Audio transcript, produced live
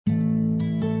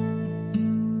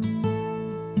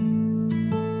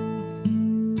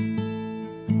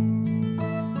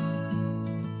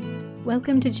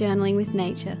Welcome to Journaling with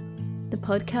Nature, the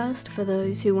podcast for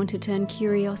those who want to turn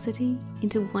curiosity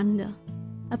into wonder,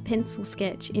 a pencil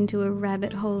sketch into a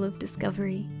rabbit hole of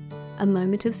discovery, a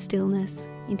moment of stillness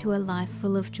into a life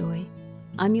full of joy.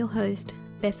 I'm your host,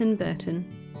 Bethan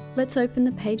Burton. Let's open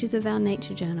the pages of our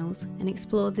nature journals and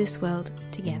explore this world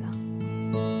together.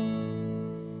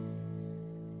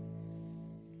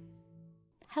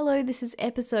 Hello, this is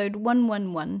episode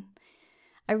 111.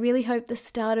 I really hope the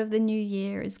start of the new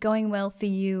year is going well for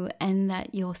you and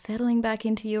that you're settling back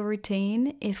into your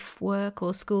routine if work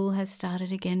or school has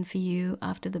started again for you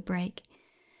after the break.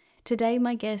 Today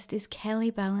my guest is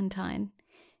Kelly Ballantyne.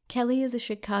 Kelly is a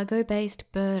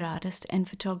Chicago-based bird artist and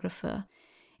photographer.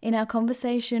 In our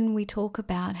conversation, we talk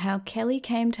about how Kelly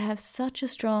came to have such a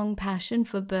strong passion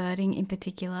for birding in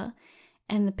particular,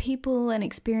 and the people and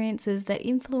experiences that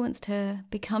influenced her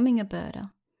becoming a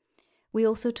birder. We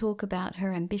also talk about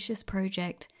her ambitious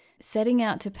project, setting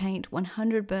out to paint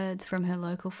 100 birds from her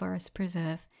local forest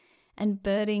preserve, and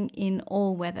birding in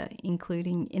all weather,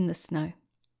 including in the snow.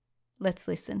 Let's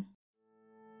listen.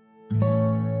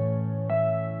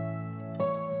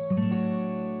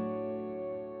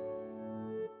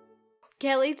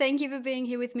 Kelly, thank you for being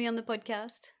here with me on the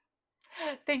podcast.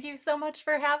 Thank you so much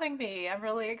for having me. I'm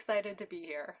really excited to be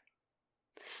here.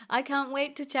 I can't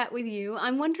wait to chat with you.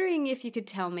 I'm wondering if you could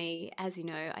tell me, as you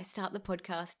know, I start the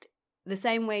podcast the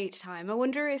same way each time. I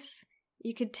wonder if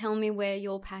you could tell me where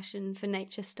your passion for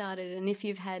nature started and if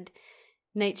you've had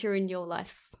nature in your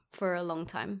life for a long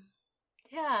time.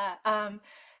 Yeah.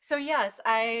 So yes,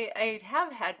 I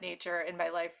have had nature in my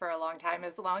life for a long time,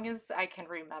 as long as I can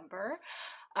remember.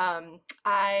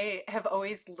 I have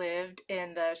always lived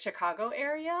in the Chicago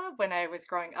area when I was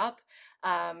growing up.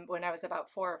 When I was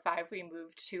about 4 or 5, we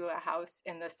moved to a house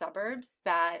in the suburbs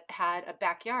that had a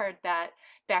backyard that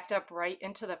backed up right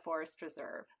into the forest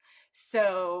preserve.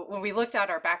 So when we looked out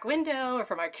our back window or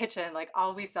from our kitchen, like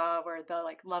all we saw were the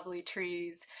like lovely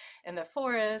trees in the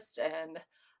forest. And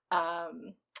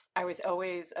I was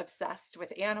always obsessed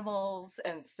with animals.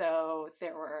 And so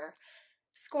there were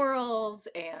squirrels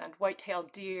and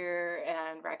white-tailed deer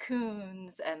and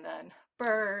raccoons and then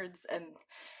birds. And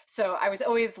so I was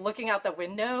always looking out the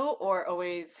window or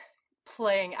always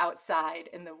playing outside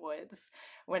in the woods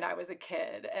when I was a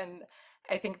kid. And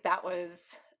I think that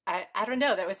was, I don't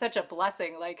know, that was such a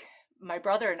blessing. Like my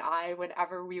brother and I,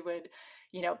 whenever we would,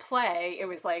 play, it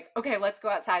was like, okay, let's go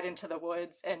outside into the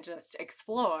woods and just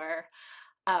explore.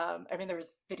 I mean, there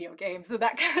was video games and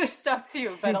that kind of stuff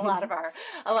too, but a lot of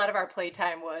our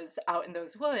playtime was out in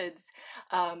those woods.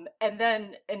 And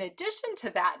then in addition to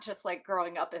that, just like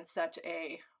growing up in such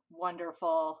a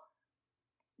wonderful,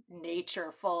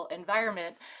 natureful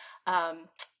environment, our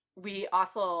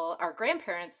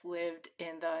grandparents lived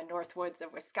in the North Woods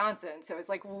of Wisconsin. So it was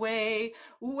like way,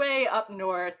 way up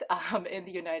north in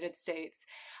the United States.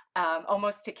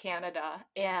 Almost to Canada.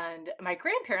 And my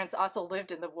grandparents also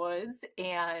lived in the woods,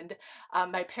 and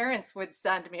my parents would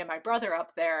send me and my brother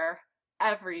up there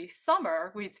every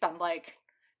summer. We'd spend like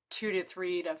 2 to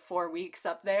 3 to 4 weeks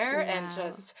up there. Wow. And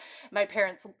just my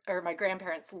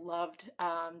grandparents loved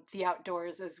the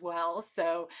outdoors as well.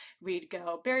 So we'd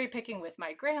go berry picking with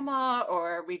my grandma,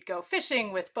 or we'd go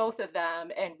fishing with both of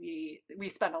them, and we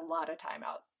spent a lot of time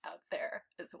out there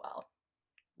as well.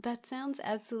 That sounds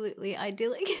absolutely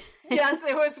idyllic. Yes,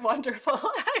 it was wonderful.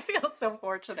 I feel so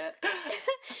fortunate.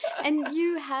 And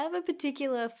you have a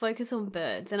particular focus on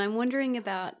birds, and I'm wondering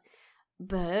about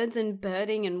birds and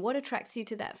birding and what attracts you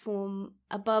to that form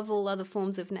above all other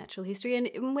forms of natural history, and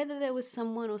whether there was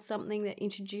someone or something that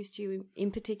introduced you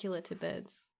in particular to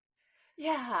birds.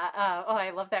 Yeah. I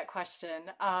love that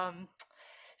question.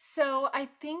 So I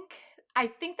think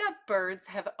that birds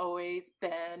have always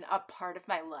been a part of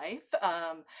my life.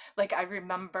 Like I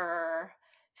remember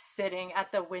sitting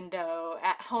at the window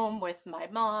at home with my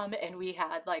mom, and we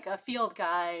had like a field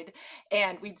guide,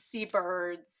 and we'd see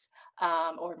birds,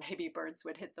 or maybe birds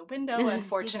would hit the window,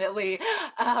 unfortunately.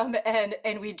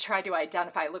 And we'd try to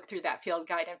look through that field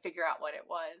guide and figure out what it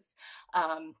was.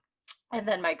 And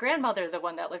then my grandmother, the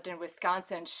one that lived in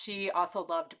Wisconsin, she also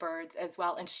loved birds as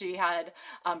well. And she had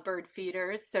bird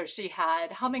feeders. So she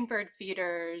had hummingbird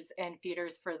feeders and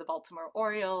feeders for the Baltimore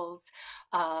Orioles.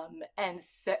 And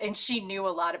she knew a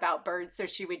lot about birds. So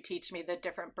she would teach me the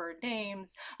different bird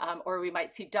names, or we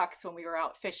might see ducks when we were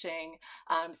out fishing.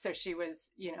 So she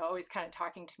was, always kind of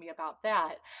talking to me about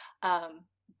that.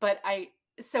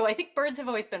 So I think birds have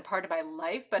always been part of my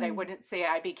life, but I wouldn't say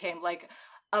I became like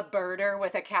a birder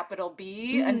with a capital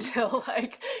B until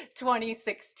like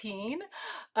 2016.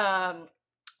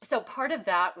 So part of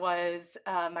that was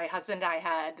my husband and I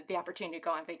had the opportunity to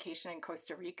go on vacation in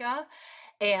Costa Rica.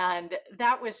 And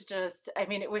that was just, I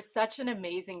mean, it was such an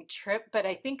amazing trip. But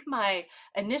I think my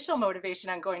initial motivation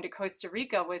on going to Costa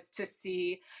Rica was to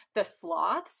see the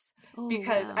sloths, Oh,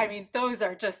 because I wow. mean, those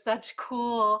are just such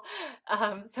cool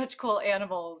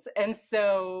animals. And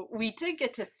so we did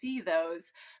get to see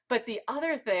those. But the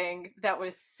other thing that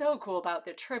was so cool about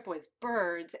the trip was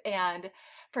birds. And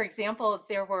for example,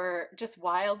 there were just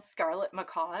wild scarlet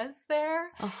macaws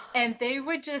there. Oh, And they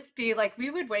would just be like, we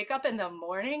would wake up in the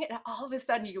morning and all of a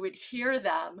sudden you would hear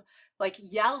them like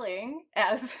yelling,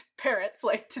 as parrots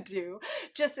like to do,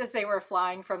 just as they were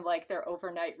flying from like their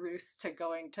overnight roosts to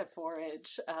going to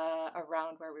forage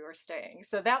around where we were staying.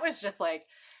 So that was just like,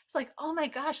 it's like, oh my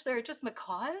gosh, there are just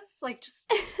macaws like just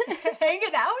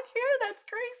hanging out here. That's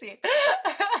crazy.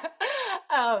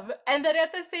 And then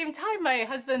at the same time, my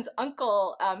husband's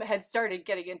uncle had started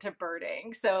getting into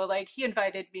birding. So like he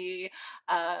invited me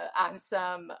on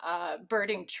some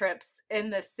birding trips in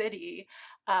the city.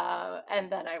 And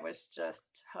then I was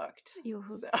just hooked. you're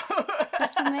So hooked.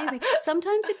 That's amazing.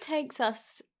 Sometimes it takes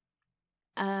us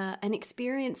an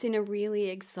experience in a really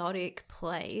exotic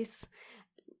place,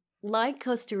 like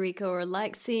Costa Rica or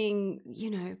like seeing,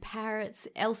 parrots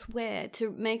elsewhere,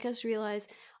 to make us realize,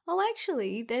 oh,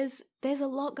 actually, there's a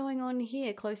lot going on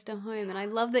here close to home. And I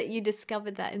love that you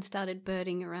discovered that and started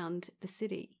birding around the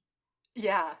city.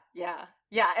 yeah, yeah.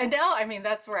 Yeah, and now I mean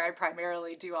that's where I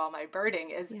primarily do all my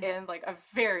birding is Yeah. in like a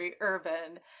very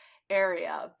urban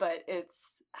area, but it's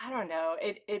I don't know,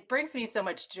 it brings me so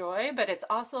much joy, but it's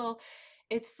also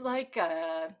it's like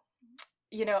a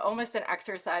almost an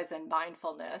exercise in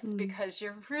mindfulness Mm. because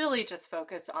you're really just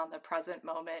focused on the present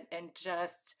moment and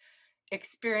just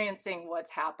experiencing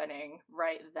what's happening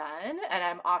right then. And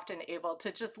I'm often able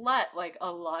to just let like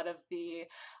a lot of the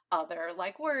other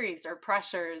like worries or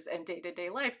pressures in day-to-day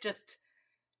life just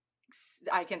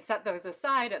I can set those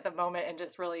aside at the moment and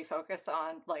just really focus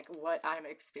on like what I'm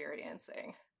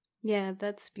experiencing. Yeah,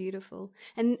 that's beautiful.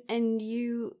 And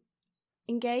you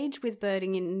engage with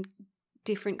birding in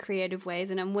different creative ways,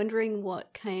 and I'm wondering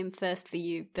what came first for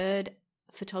you, bird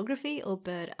photography or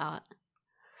bird art?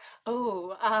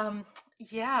 Oh,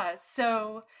 yeah.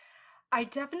 So I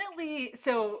definitely,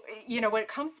 when it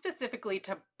comes specifically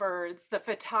to birds, the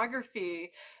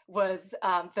photography was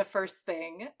the first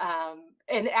thing.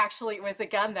 And actually, it was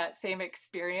again that same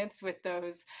experience with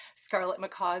those scarlet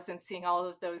macaws and seeing all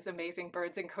of those amazing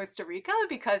birds in Costa Rica,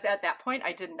 because at that point,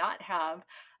 I did not have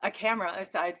a camera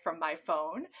aside from my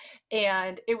phone.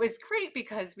 And it was great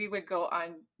because we would go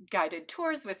on guided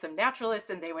tours with some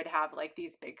naturalists and they would have like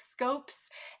these big scopes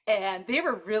and they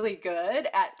were really good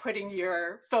at putting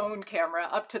your phone camera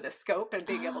up to the scope and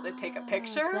being able to take a Ah,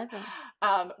 picture,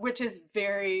 clever. which is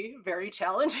very, very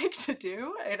challenging to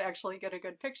do and actually get a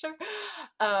good picture.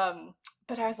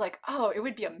 But I was like, oh, it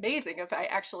would be amazing if I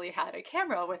actually had a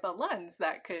camera with a lens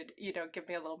that could, give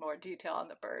me a little more detail on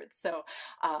the birds. So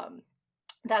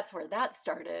that's where that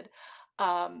started.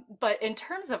 But in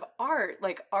terms of art,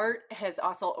 like art has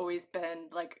also always been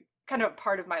like kind of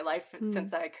part of my life Mm.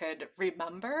 since I could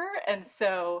remember. And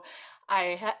so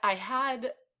I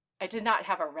did not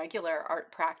have a regular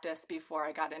art practice before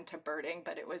I got into birding,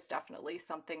 but it was definitely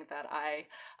something that I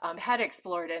had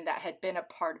explored and that had been a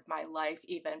part of my life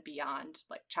even beyond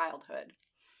like childhood.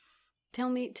 Tell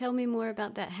me more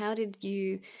about that. How did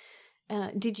you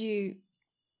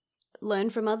learn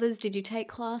from others? Did you take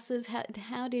classes?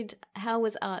 How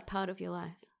was art part of your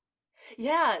life?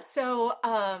 Yeah, so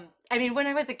I mean, when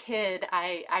I was a kid,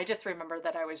 I just remember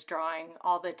that I was drawing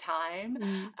all the time,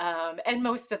 Mm. and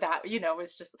most of that,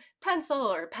 was just pencil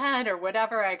or pen or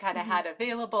whatever I kind of Hmm. had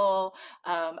available.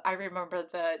 I remember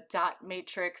the dot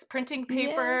matrix printing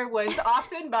paper Yes. was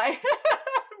often my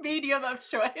medium of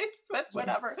choice with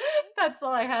whatever Yes. pencil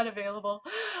I had available.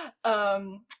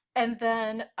 Um, and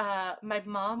then my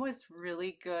mom was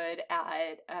really good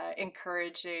at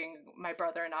encouraging my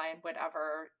brother and I in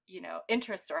whatever,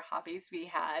 interests or hobbies we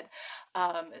had.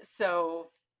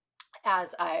 So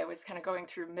as I was kind of going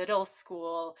through middle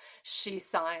school, she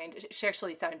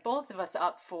actually signed both of us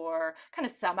up for kind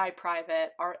of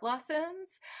semi-private art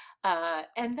lessons.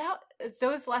 And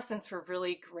those lessons were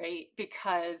really great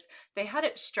because they had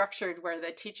it structured where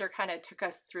the teacher kind of took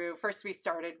us through. First, we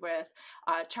started with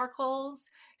charcoals.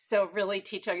 So really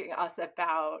teaching us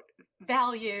about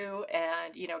value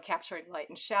and, capturing light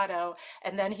and shadow.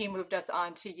 And then he moved us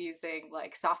on to using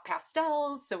like soft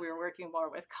pastels. So we were working more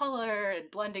with color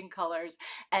and blending colors.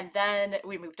 And then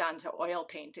we moved on to oil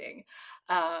painting.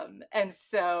 And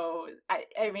so,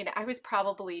 I mean, I was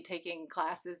probably taking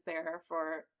classes there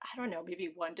for, I don't know,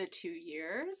 maybe 1 to 2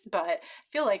 years, but I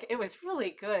feel like it was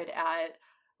really good at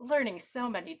learning so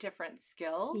many different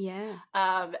skills. Yeah.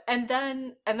 And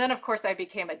then of course I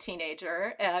became a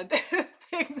teenager and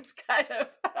things kind of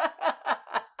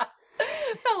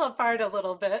fell apart a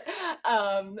little bit.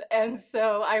 And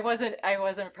so I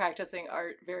wasn't practicing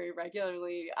art very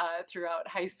regularly throughout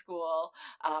high school.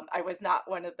 I was not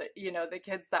one of the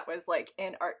kids that was like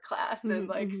in art class and Mm-hmm,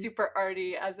 like mm-hmm. super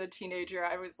arty as a teenager.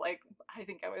 I was like, I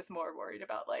think I was more worried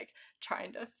about like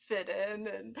trying to fit in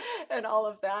and all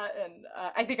of that. And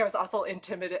I think I was also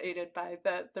intimidated by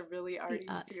the really The arty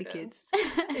artsy kids.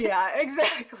 students. Yeah,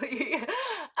 exactly.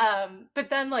 But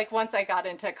then, like, once I got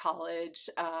into college,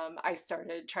 I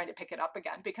started trying to pick it up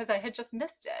again because I had just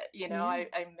missed it. Yeah. I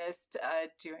missed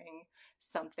doing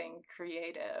something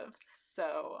creative.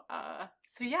 So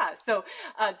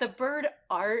the bird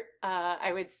art,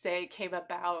 I would say, came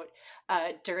about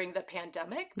during the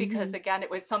pandemic Mm-hmm. because, again, it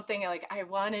was something like I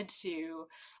wanted to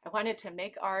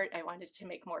make art. I wanted to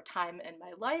make more time in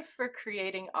my life for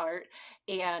creating art,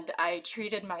 and I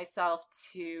treated myself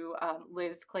to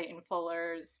Liz Clayton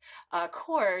Fuller's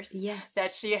course Yes.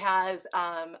 that she has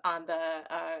on the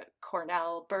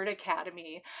Cornell Bird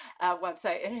Academy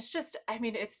website. And it's just, I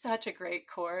mean, it's such a great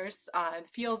course on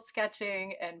field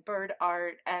sketching and bird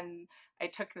art. And I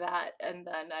took that and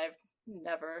then I've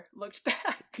never looked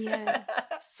back. Yeah.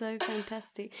 So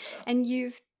fantastic. And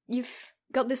you've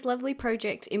got this lovely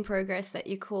project in progress that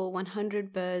you call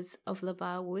 100 Birds of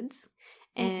LaBagh Woods.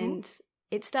 Hmm. And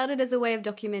it started as a way of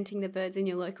documenting the birds in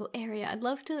your local area. I'd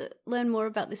love to learn more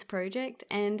about this project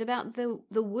and about the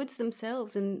woods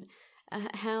themselves and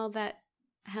how that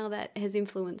has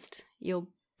influenced your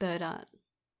bird art.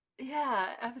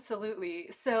 Yeah, absolutely.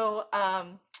 So,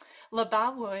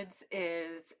 LaBagh Woods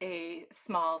is a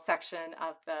small section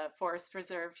of the forest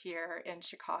reserve here in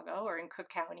Chicago or in Cook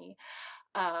County.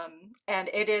 And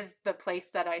it is the place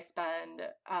that I spend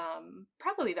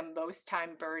probably the most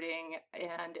time birding,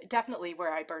 and definitely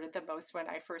where I birded the most when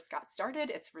I first got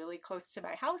started. It's really close to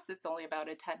my house. It's only about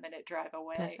a 10-minute drive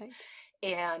away. Perfect.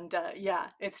 And yeah,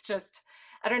 it's just,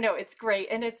 I don't know, it's great.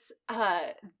 And it's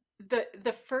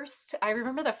the first, I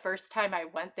remember the first time I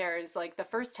went there is like the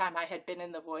first time I had been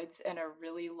in the woods in a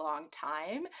really long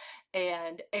time,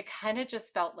 and it kind of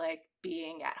just felt like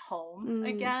being at home Mm,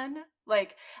 again.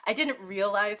 Like I didn't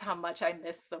realize how much I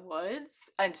missed the woods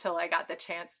until I got the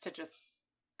chance to just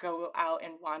go out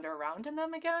and wander around in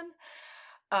them again.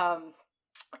 Um,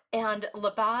 and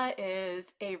LaBagh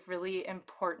is a really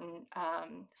important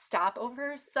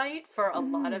stopover site for a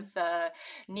lot of mm, the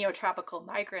neotropical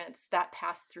migrants that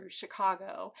pass through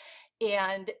Chicago.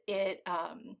 And it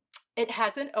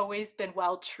hasn't always been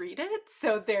well treated.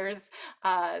 So there's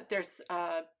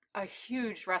a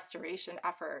huge restoration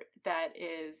effort that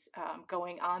is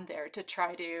going on there to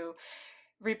try to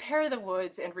repair the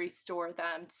woods and restore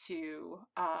them to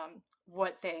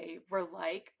what they were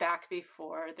like back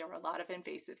before there were a lot of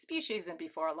invasive species and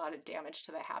before a lot of damage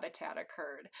to the habitat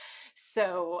occurred.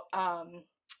 So,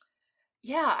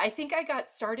 yeah, I think I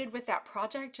got started with that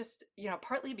project just,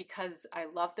 partly because I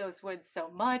love those woods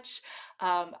so much.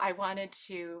 I wanted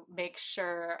to make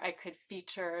sure I could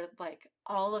feature like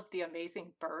all of the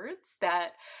amazing birds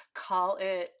that call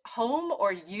it home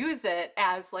or use it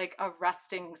as like a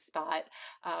resting spot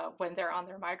when they're on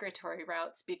their migratory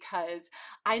routes. Because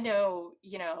I know,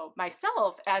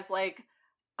 myself as like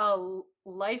a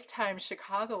lifetime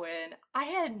Chicagoan, I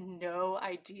had no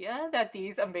idea that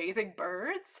these amazing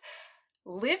birds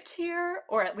lived here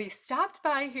or at least stopped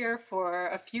by here for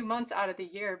a few months out of the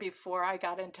year before I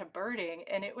got into birding.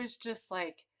 And it was just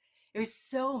like, it was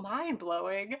so mind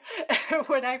blowing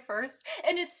when I first,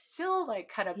 and it still like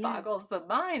kind of yeah. boggles the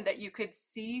mind that you could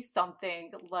see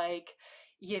something like,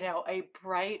 a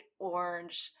bright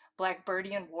orange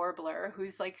Blackbirdian warbler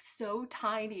who's like so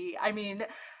tiny. I mean,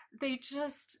 they're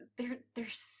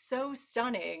so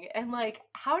stunning, and like,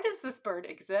 how does this bird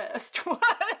exist? One,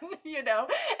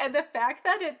 and the fact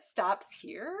that it stops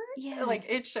here Yeah. like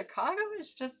in Chicago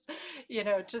is just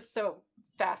so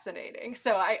fascinating.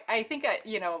 So I think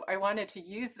I wanted to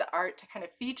use the art to kind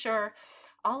of feature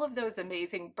all of those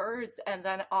amazing birds. And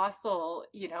then also,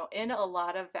 in a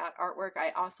lot of that artwork, I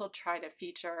also try to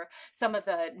feature some of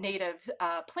the native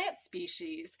plant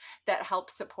species that help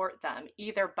support them,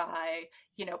 either by,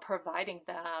 providing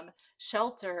them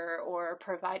shelter or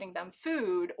providing them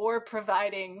food or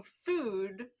providing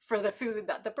food for the food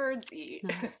that the birds eat.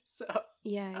 Nice. So.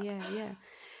 Yeah, yeah, yeah.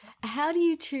 How do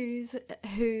you choose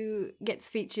who gets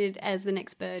featured as the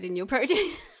next bird in your project?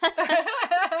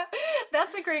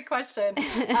 That's a great question.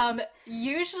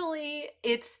 Usually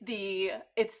it's the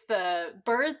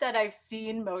bird that I've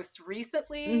seen most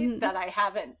recently Hmm. that I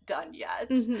haven't done yet.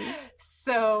 Hmm.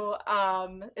 So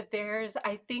there's,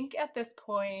 I think at this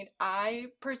point, I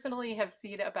personally have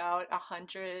seen about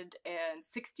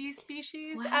 160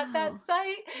 species at that Wow.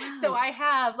 site. So Wow. I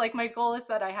have, like, my goal is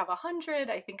that I have 100.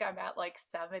 I think I'm at like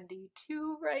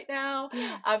 72 right now.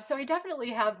 Yeah. So I definitely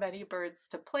have many birds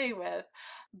to play with,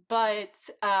 but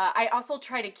I also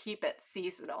try to keep it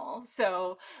seasonal.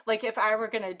 So, like, if I were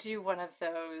going to do one of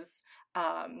those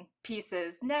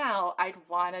pieces now, I'd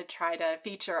want to try to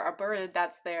feature a bird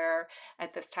that's there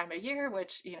at this time of year,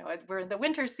 which, we're in the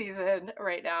winter season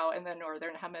right now in the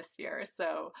Northern Hemisphere.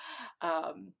 So,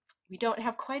 we don't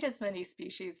have quite as many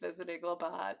species visiting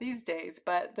LaBagh these days,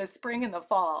 but the spring and the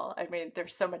fall, I mean,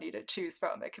 there's so many to choose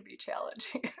from. It can be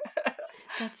challenging.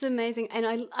 That's amazing. And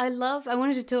I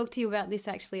wanted to talk to you about this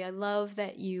actually. I love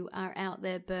that you are out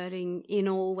there birding in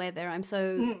all weather. I'm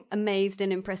so Mm. amazed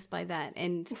and impressed by that.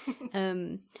 And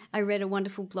I read a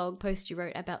wonderful blog post you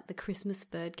wrote about the Christmas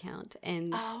bird count.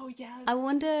 And Oh, yes. I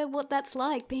wonder what that's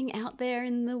like being out there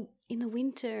in the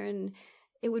winter, and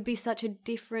it would be such a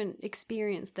different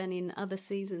experience than in other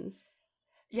seasons.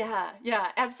 Yeah,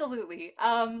 yeah, absolutely.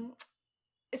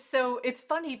 So it's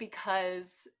funny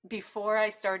because before I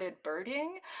started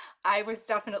birding, I was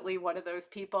definitely one of those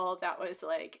people that was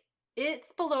like,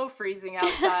 it's below freezing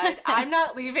outside. I'm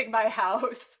not leaving my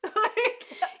house. Like,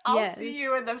 I'll see Yes.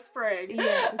 you in the spring.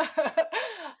 Yes.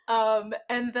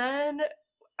 And then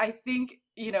I think,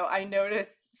 I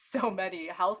noticed so many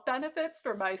health benefits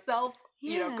for myself,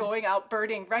 Yeah. going out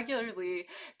birding regularly,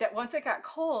 that once it got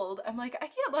cold, I'm like, I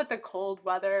can't let the cold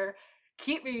weather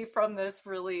keep me from this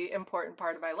really important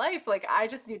part of my life. Like, I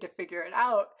just need to figure it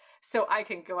out so I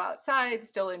can go outside,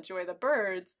 still enjoy the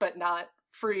birds, but not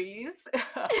freeze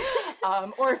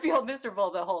or feel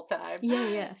miserable the whole time. Yeah,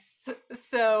 yeah.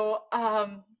 So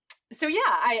yeah,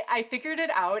 I figured it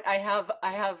out. I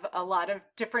have a lot of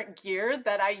different gear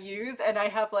that I use, and I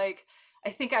have, like, I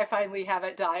think I finally have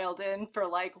it dialed in for,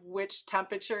 like, which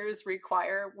temperatures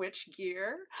require which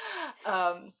gear.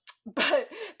 Um,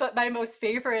 but my most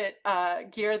favorite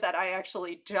gear that I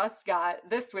actually just got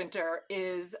this winter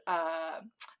is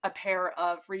a pair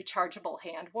of rechargeable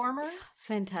hand warmers.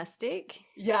 Fantastic.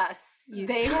 Yes,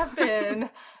 they Useful. have been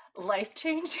life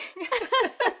changing.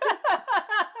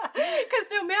 Because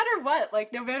no matter what,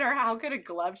 like, no matter how good of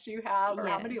gloves you have or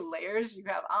how many Yes. layers you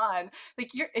have on,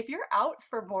 like, if you're out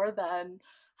for more than,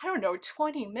 I don't know,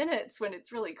 20 minutes when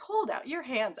it's really cold out, your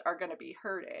hands are going to be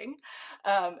hurting.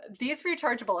 These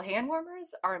rechargeable hand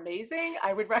warmers are amazing.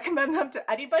 I would recommend them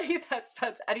to anybody that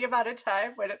spends any amount of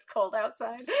time when it's cold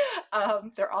outside.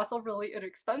 They're also really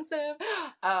inexpensive,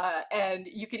 and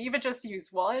you can even just use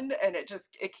one, and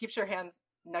it keeps your hands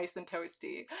nice and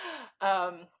toasty.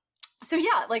 So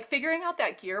yeah, like, figuring out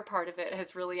that gear part of it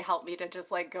has really helped me to just,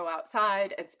 like, go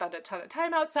outside and spend a ton of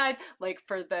time outside, like,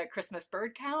 for the Christmas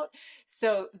bird count.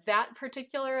 So that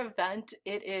particular event,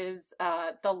 it is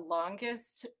the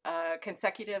longest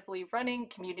consecutively running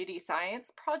community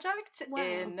science project Wow.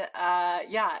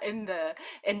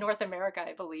 in North America,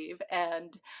 I believe.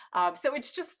 And so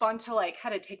it's just fun to, like,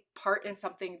 kind of take part in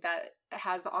something that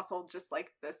has also just,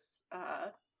 like, this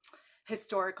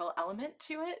historical element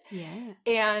to it. Yeah.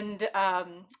 And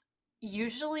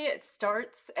usually it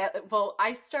starts well,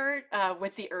 I start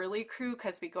with the early crew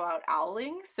because we go out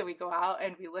owling. So we go out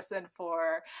and we listen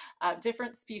for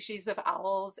different species of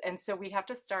owls. And so we have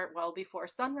to start well before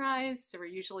sunrise. So we're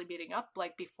usually meeting up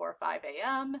like before 5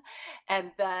 a.m.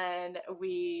 And then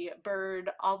we bird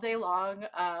all day long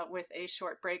with a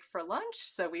short break for lunch.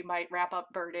 So we might wrap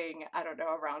up birding, I don't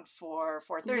know, around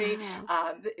 4:30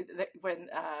 Wow. when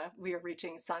we are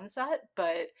reaching sunset.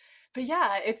 But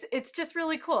yeah, it's just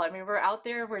really cool. I mean, we're out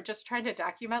there, we're just trying to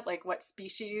document, like, what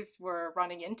species we're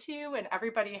running into, and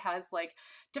everybody has, like,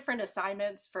 different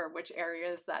assignments for which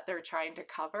areas that they're trying to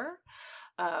cover.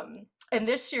 And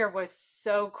this year was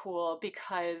so cool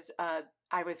because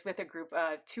I was with a group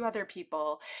of two other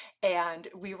people, and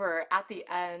we were at the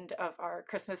end of our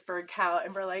Christmas bird count,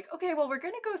 and we're like, okay, well, we're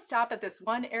going to go stop at this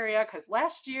one area because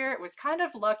last year it was kind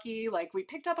of lucky. Like, we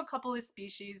picked up a couple of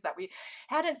species that we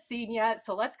hadn't seen yet,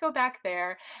 so let's go back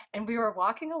there. And we were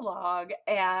walking along,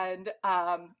 and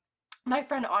my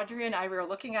friend Audrey and I, we were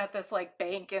looking at this, like,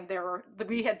 bank, and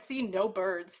we had seen no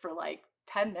birds for like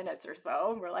 10 minutes or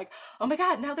so, and we're like, oh my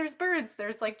god, now there's birds,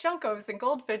 there's like juncos and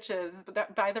goldfinches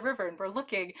by the river, and we're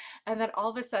looking, and then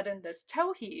all of a sudden this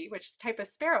towhee, which is a type of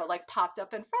sparrow, like, popped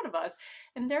up in front of us.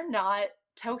 And they're not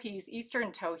towhees.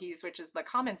 Eastern towhees, which is the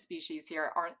common species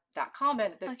here, aren't that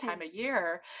common at this Okay. time of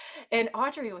year. And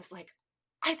Audrey was like,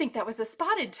 I think that was a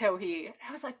spotted towhee. And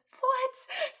I was like, what?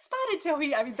 Spotted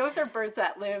towhee? I mean, those are birds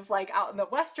that live like out in the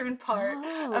western part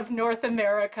Oh, of North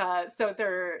America. So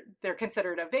they're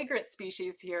considered a vagrant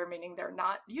species here, meaning they're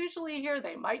not usually here.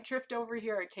 They might drift over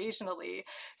here occasionally.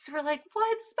 So we're like,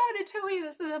 what? Spotted towhee?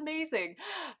 This is amazing.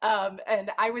 And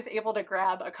I was able to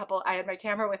grab a couple. I had my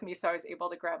camera with me, so I was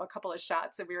able to grab a couple of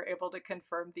shots, and we were able to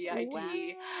confirm the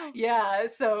ID. wow. Yeah,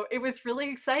 so it was really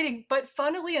exciting. But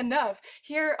funnily enough,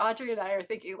 here Audrey and I are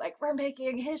thinking like we're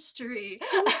making history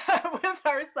with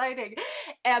our sighting.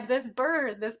 And this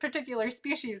bird, this particular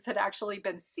species, had actually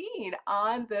been seen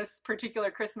on this particular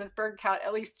Christmas bird count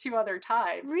at least 2 other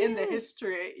times in the Really?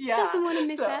 history. Yeah. Doesn't want to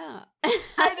miss So out.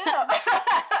 I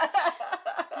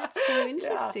That's know. so Yeah.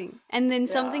 interesting. And then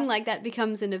something Yeah. like that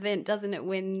becomes an event, doesn't it?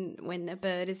 When a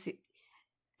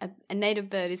native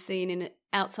bird is seen in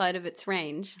outside of its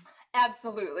range.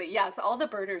 Absolutely. Yes. All the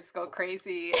birders go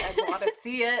crazy and want to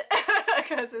see it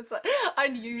because it's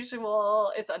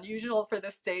unusual. It's unusual for the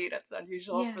state. It's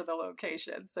unusual Yeah, for the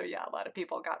location. So yeah, a lot of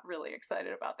people got really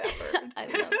excited about that bird. I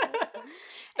love that.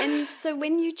 And so,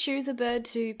 when you choose a bird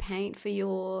to paint for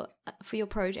your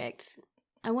project,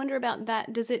 I wonder about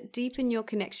that. Does it deepen your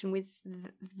connection with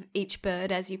each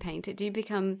bird as you paint it? Do you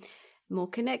become more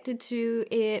connected to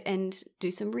it and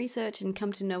do some research and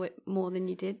come to know it more than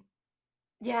you did?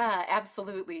 Yeah,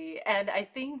 absolutely. And I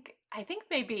think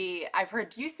maybe I've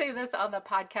heard you say this on the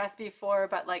podcast before,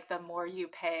 but like the more you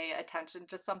pay attention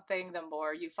to something, the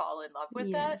more you fall in love with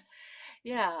it. Yes.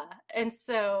 Yeah. And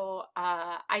so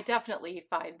I definitely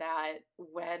find that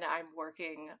when I'm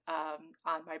working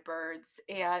on my birds.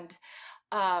 And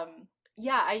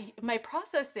yeah, my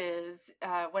process is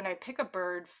when I pick a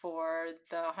bird for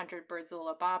the 100 Birds of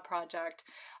LaBagh project,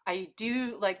 I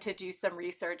do like to do some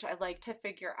research. I like to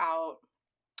figure out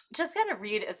just kind of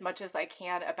read as much as I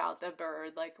can about the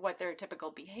bird, like what their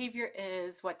typical behavior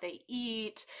is, what they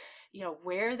eat,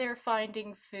 where they're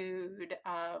finding food,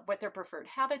 what their preferred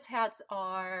habitats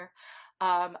are.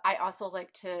 I also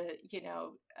like to,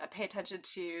 pay attention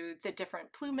to the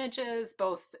different plumages,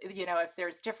 both, if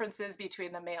there's differences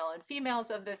between the male and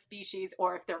females of this species,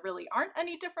 or if there really aren't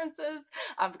any differences,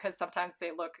 because sometimes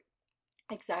they look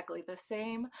exactly the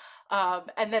same.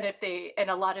 And then and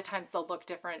a lot of times they'll look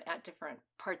different at different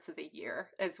parts of the year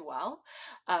as well.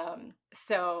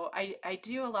 So I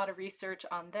do a lot of research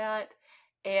on that.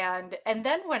 And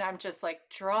then when I'm just like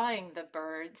drawing the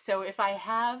bird, so if I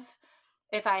have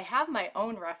my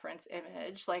own reference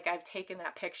image, like I've taken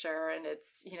that picture and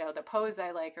it's, the pose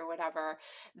I like or whatever,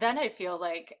 then I feel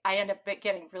like I end up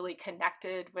getting really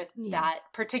connected with Yes. that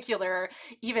particular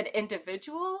even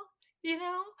individual, you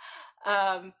know?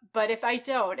 But if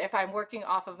I'm working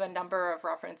off of a number of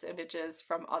reference images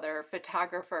from other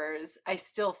photographers, I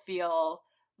still feel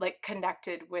like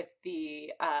connected with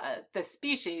the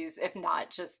species, if not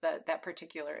just that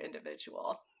particular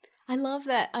individual. I love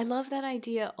that. I love that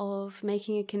idea of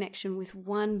making a connection with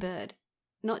one bird,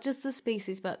 not just the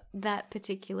species, but that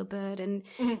particular bird. And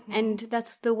Hmm.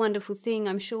 that's the wonderful thing,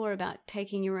 I'm sure, about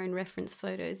taking your own reference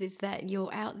photos is that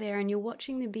you're out there and you're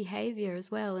watching the behavior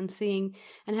as well and seeing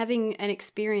and having an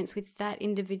experience with that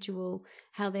individual,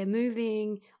 how they're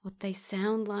moving, what they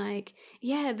sound like.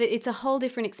 Yeah, but it's a whole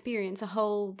different experience, a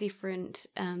whole different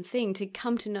thing to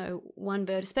come to know one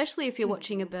bird, especially if you're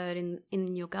watching a Hmm. bird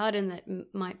in your garden that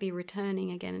might be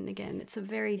returning again and again. It's a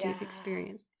very deep Yeah.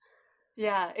 experience.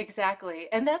 Yeah, exactly.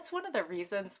 And that's one of the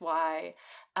reasons why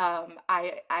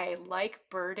I like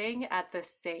birding at the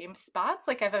same spots.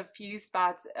 Like I have a few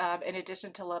spots in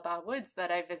addition to LaBagh Woods that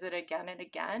I visit again and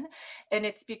again. And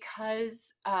it's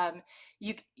because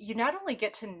you not only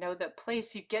get to know the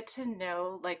place, you get to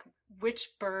know like which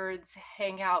birds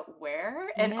hang out where.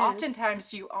 And Yes.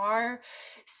 oftentimes you are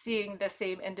seeing the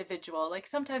same individual. Like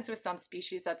sometimes with some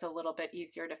species that's a little bit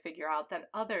easier to figure out than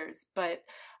others. But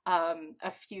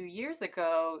a few years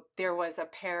ago, there was a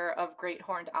pair of great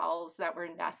horned owls that were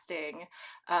nesting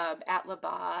at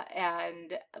LaBagh,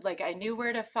 and like I knew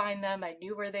where to find them. I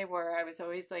knew where they were. I was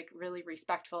always like really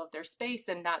respectful of their space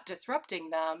and not disrupting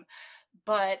them.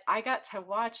 But I got to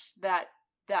watch that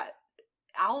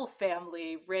owl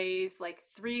family raise like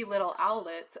three little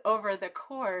owlets over the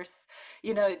course.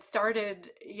 It started,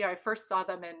 I first saw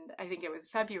them in, I think it was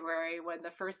February when the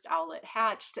first owlet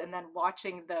hatched, and then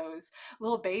watching those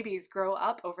little babies grow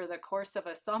up over the course of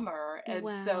a summer. And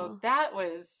so Wow. that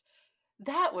was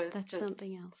That's just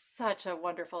something else. such a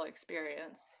wonderful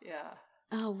experience. Yeah.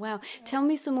 Oh, wow. Tell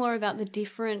me some more about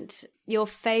your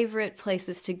favorite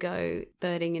places to go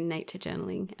birding and nature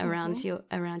journaling Hmm.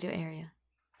 around your area.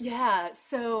 Yeah,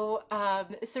 so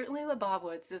certainly LaBagh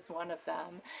Woods is one of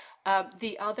them.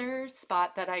 The other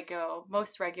spot that I go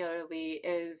most regularly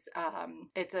is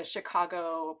it's a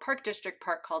Chicago Park District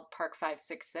park called Park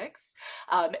 566.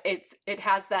 It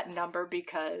has that number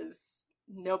because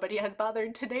nobody has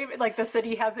bothered to name it. Like the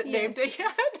city hasn't named Yes. it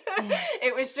yet. Yeah.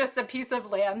 It was just a piece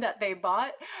of land that they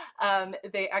bought.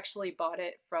 They actually bought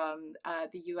it from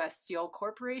the U.S. Steel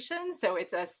Corporation, so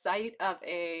it's a site of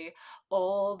a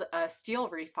old steel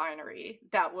refinery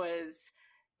that was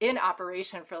in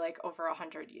operation for like over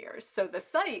 100 years. So the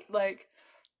site, like,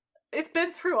 it's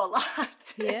been through a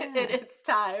lot in Yeah. its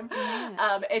time.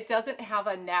 Yeah. It doesn't have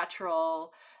a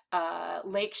natural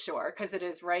lake shore because it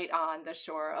is right on the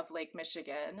shore of Lake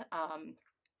Michigan.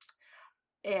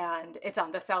 And it's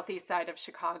on the southeast side of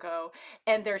Chicago,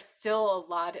 and there's still a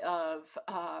lot of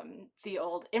the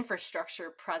old infrastructure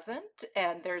present,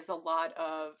 and there's a lot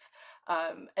of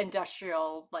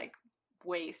industrial like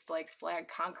waste, like slag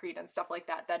concrete and stuff like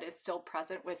that, that is still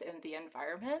present within the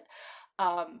environment.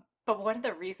 But one of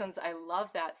the reasons I love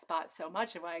that spot so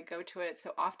much and why I go to it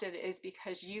so often is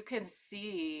because you can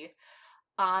see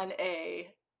on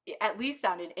a at least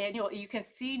on an annual, you can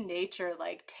see nature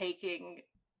like taking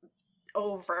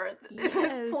over this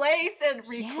Yes. place and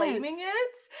reclaiming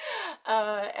Yes.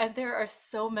 it. And there are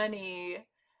so many.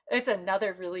 It's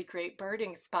another really great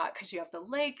birding spot because you have the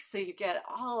lake, so you get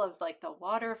all of like the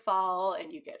waterfowl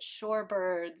and you get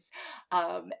shorebirds,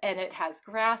 and it has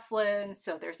grasslands.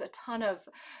 So there's a ton of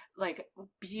like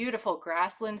beautiful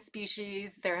grassland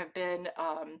species. There have been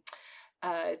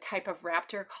a type of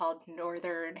raptor called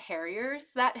northern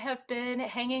harriers that have been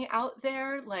hanging out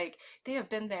there. Like they have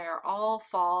been there all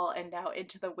fall and now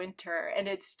into the winter. And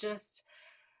it's just,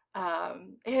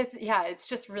 it's, yeah, it's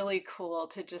just really cool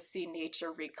to just see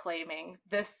nature reclaiming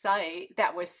this site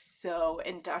that was so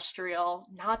industrial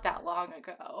not that long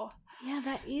ago. Yeah,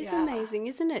 that is Yeah. amazing,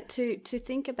 isn't it? To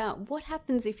think about what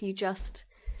happens if you just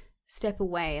step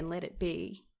away and let it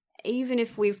be. Even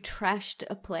if we've trashed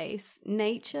a place,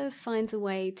 nature finds a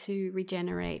way to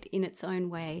regenerate in its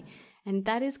own way, and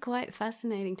that is quite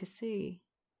fascinating to see.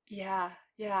 Yeah,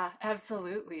 yeah,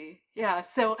 absolutely. Yeah.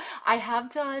 So I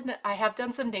have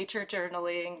done some nature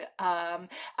journaling out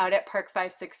at Park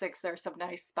 566. There are some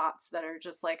nice spots that are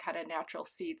just like kind of natural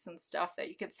seats and stuff that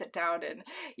you can sit down and,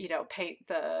 paint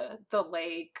the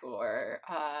lake or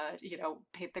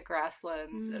paint the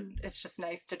grasslands, and Mm, it's just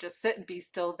nice to just sit and be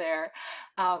still there.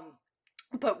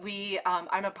 But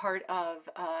I'm a part of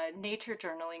a nature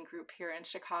journaling group here in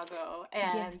Chicago,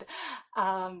 yes.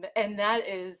 and that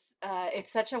is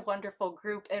it's such a wonderful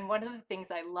group. And one of the things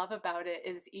I love about it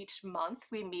is each month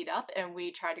we meet up and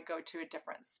we try to go to a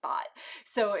different spot.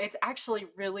 So it's actually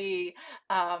really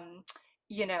um,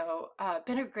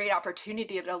 been a great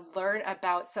opportunity to learn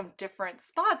about some different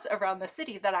spots around the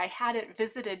city that I hadn't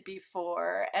visited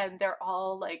before. And they're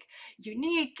all like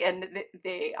unique, and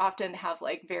they often have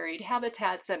like varied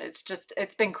habitats. And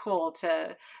it's been cool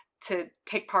to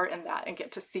take part in that and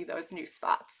get to see those new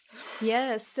spots.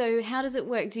 Yeah, so how does it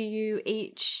work? Do you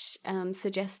each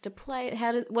suggest a play?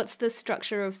 What's the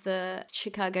structure of the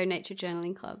Chicago Nature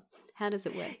Journaling Club? How does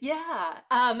it work? Yeah.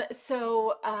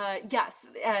 Yes.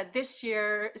 This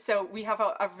year, so we have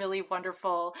a really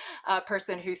wonderful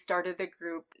person who started the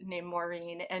group named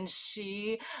Maureen, and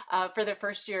she, for the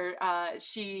first year,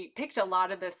 she picked a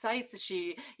lot of the sites.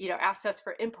 She, asked us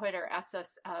for input or asked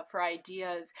us for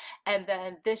ideas, and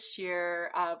then this year,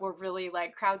 we're really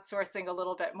like crowdsourcing a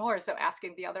little bit more. So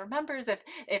asking the other members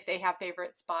if they have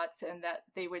favorite spots and that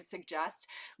they would suggest.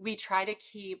 We try to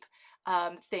keep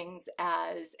things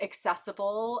as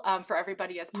accessible for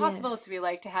everybody as possible. Yes. So we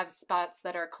like to have spots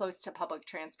that are close to public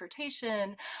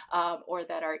transportation or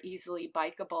that are easily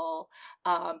bikeable.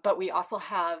 But we also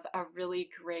have a really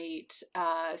great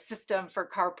system for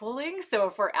carpooling. So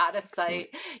if we're at a Excellent.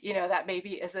 site, that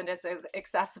maybe isn't as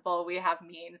accessible, we have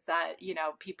means that,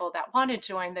 people that want to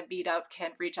join the meetup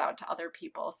can reach out to other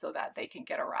people so that they can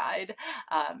get a ride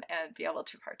and be able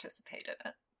to participate in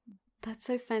it. That's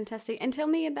so fantastic. And tell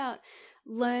me about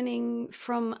learning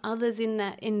from others in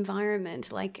that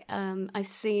environment. Like, I've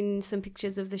seen some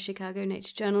pictures of the Chicago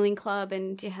Nature Journaling Club,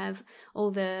 and you have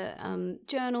all the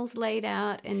journals laid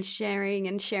out and sharing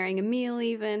a meal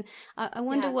even. I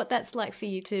wonder what Yes. that's like for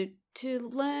you to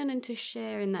learn and to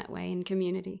share in that way in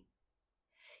community.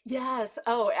 Yes.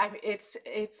 Oh,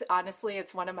 it's honestly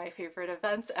it's one of my favorite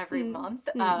events every Mm, month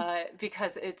mm.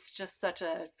 because it's just such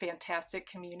a fantastic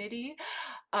community.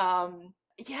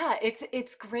 Yeah,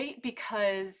 it's great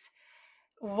because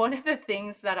one of the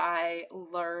things that I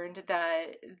learned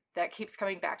that keeps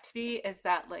coming back to me is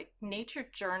that like nature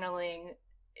journaling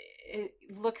it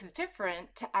looks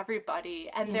different to everybody.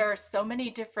 And there are Yes. so many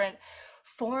different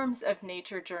forms of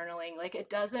nature journaling. Like it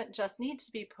doesn't just need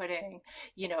to be putting,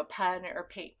 pen or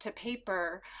paint to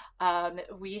paper.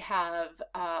 We have,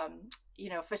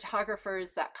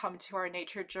 photographers that come to our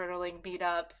nature journaling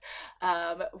meetups.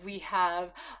 We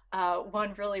have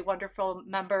one really wonderful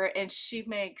member, and she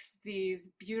makes these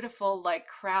beautiful, like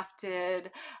crafted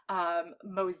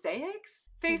mosaics.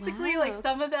 Basically, like Wow.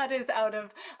 some of that is out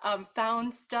of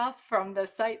found stuff from the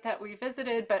site that we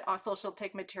visited, but also she'll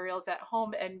take materials at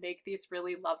home and make these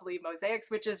really lovely mosaics,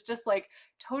 which is just like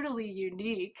totally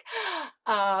unique.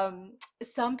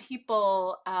 Some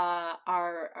people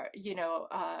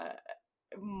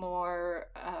more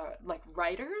like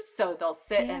writers, so they'll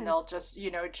sit and Yeah. they'll just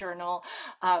journal.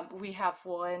 We have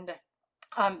one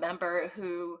member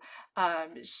who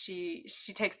she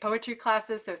takes poetry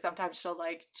classes, so sometimes she'll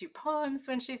like do poems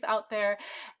when she's out there.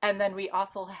 And then we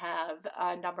also have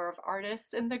a number of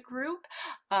artists in the group,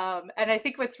 and I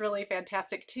think what's really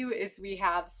fantastic too is we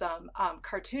have some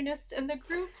cartoonists in the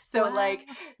group. So Wow. like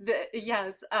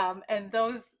and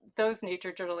those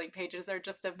nature journaling pages are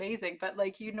just amazing, but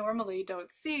like you normally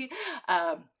don't see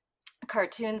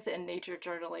cartoons in nature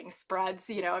journaling spreads,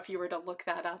 if you were to look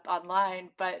that up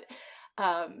online. But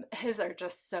his are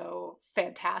just so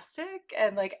fantastic.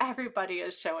 And like everybody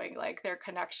is showing like their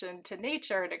connection to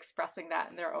nature and expressing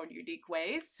that in their own unique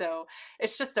ways. So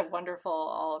it's just a wonderful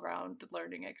all around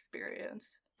learning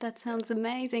experience. That sounds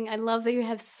amazing. I love that you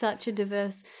have such a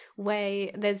diverse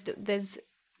way. There's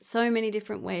so many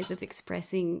different ways of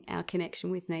expressing our connection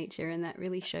with nature, and that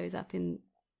really shows Yes. up in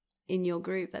your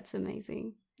group. That's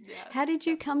amazing. Yes, How did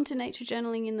you come to absolutely. nature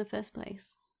journaling in the first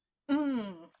place?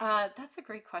 That's a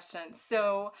great question.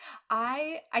 So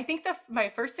I think that my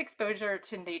first exposure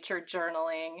to nature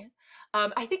journaling,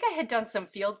 I think I had done some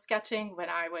field sketching when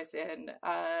I was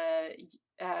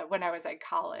when I was at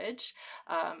college.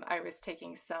 I was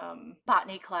taking some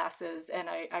botany classes, and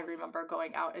I remember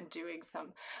going out and doing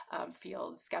some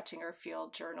field sketching or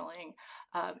field journaling,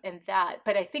 and that.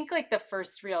 But I think like the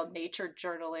first real nature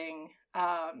journaling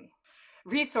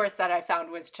resource that I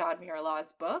found was John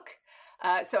Miralaw's book.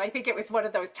 So I think it was one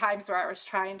of those times where I was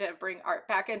trying to bring art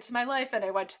back into my life, and I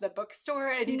went to the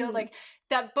bookstore, and Mm. like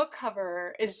that book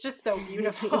cover is just so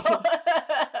beautiful.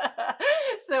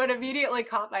 So it immediately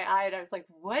caught my eye, and I was like,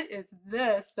 "What is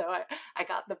this?" So I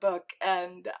got the book,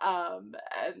 and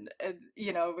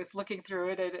was looking through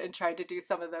it, and tried to do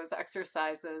some of those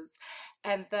exercises,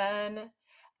 and then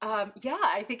yeah,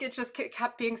 I think it just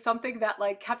kept being something that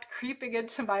like kept creeping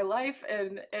into my life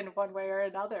in one way or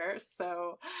another.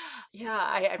 So yeah,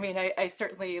 I mean, I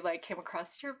certainly like came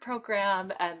across your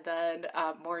program, and then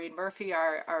Maureen Murphy,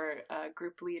 our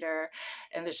group leader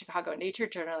in the Chicago Nature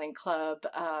Journaling Club,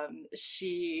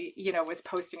 she was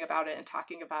posting about it and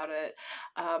talking about it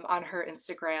on her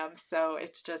Instagram. So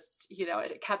it's just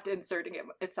it kept inserting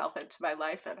itself into my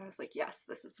life, and I was like, yes,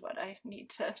 this is what I need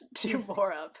to Yeah. do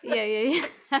more of. Yeah, yeah,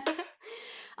 yeah.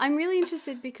 I'm really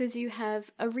interested because you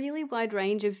have a really wide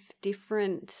range of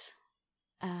different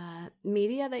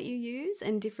media that you use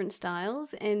and different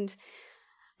styles, and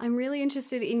I'm really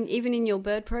interested in, even in your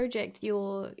bird project,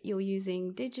 you're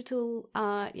using digital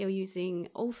art, you're using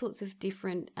all sorts of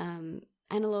different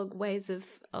analog ways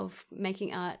of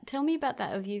making art. Tell me about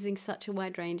that, of using such a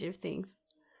wide range of things.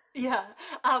 Yeah.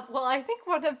 Well, I think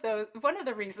one of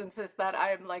the reasons is that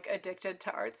I'm like addicted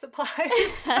to art supplies.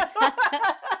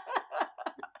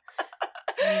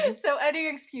 So any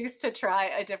excuse to try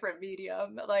a different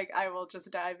medium, like I will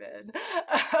just dive in.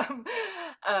 Um,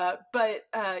 but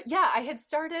yeah, I had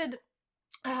started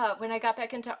when I got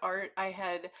back into art.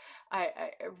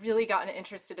 I really gotten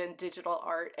interested in digital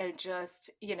art, and just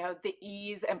the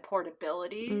ease and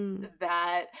portability Mm,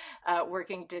 that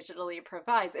working digitally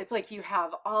provides. It's like you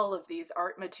have all of these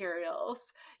art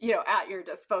materials at your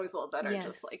disposal that are just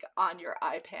yes. like on your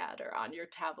iPad or on your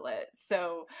tablet.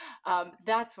 So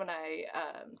that's when I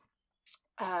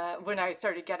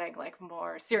started getting like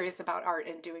more serious about art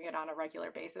and doing it on a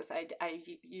regular basis. I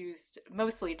used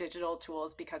mostly digital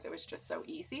tools because it was just so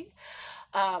easy.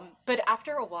 But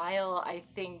after a while, I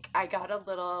think I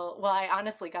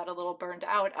honestly got a little burned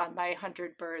out on my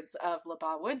 100 Birds of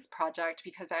LaBagh Woods project,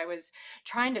 because I was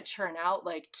trying to churn out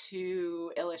like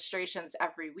 2 illustrations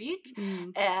every week.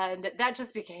 Mm, And that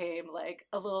just became like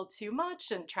a little too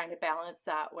much, and trying to balance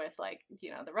that with like,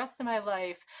 the rest of my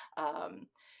life. Um,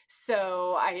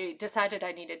 So I decided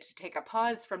I needed to take a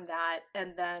pause from that.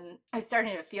 And then I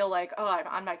started to feel like, oh, I'm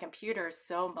on my computer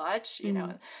so much,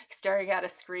 Mm. staring at a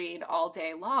screen all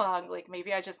day long. Like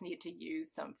maybe I just need to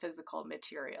use some physical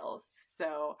materials.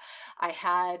 So I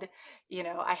had,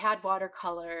 I had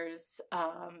watercolors.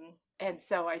 And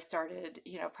so I started,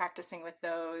 practicing with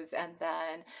those. And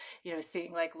then,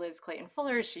 seeing like Liz Clayton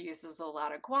Fuller, she uses a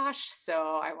lot of gouache.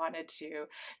 So I wanted to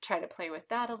try to play with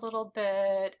that a little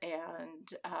bit.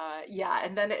 And yeah,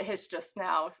 and then it has just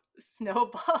now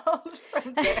snowballed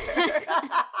from there.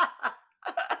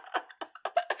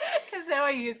 Because now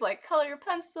I use like color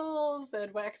pencils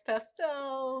and wax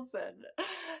pastels and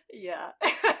yeah.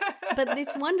 But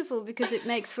it's wonderful because it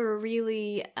makes for a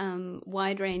really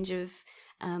wide range of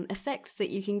effects that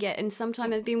you can get. And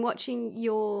sometimes I've been watching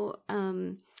your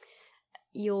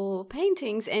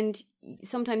paintings, and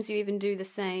sometimes you even do the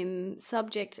same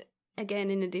subject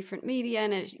again in a different media,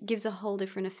 and it gives a whole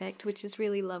different effect, which is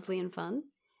really lovely and fun.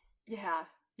 Yeah.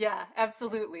 Yeah,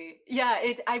 absolutely. Yeah,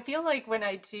 I feel like when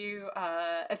I do,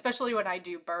 especially when I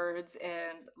do birds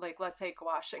in like, let's say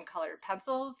gouache and colored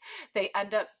pencils, they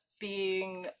end up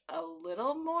being a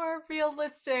little more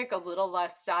realistic, a little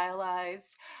less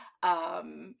stylized.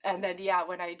 And then, yeah,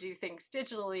 when I do things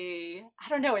digitally, I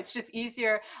don't know, it's just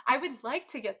easier. I would like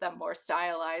to get them more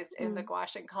stylized in the Mm.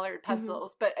 gouache and colored Hmm.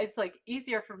 pencils, but it's like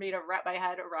easier for me to wrap my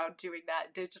head around doing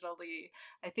that digitally.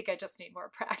 I think I just need more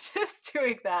practice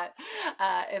doing that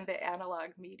in the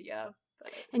analog media.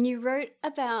 But And you wrote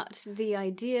about the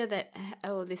idea that,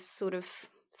 or this sort of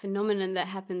phenomenon that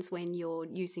happens when you're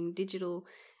using digital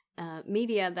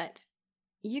media, that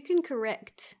you can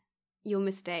correct your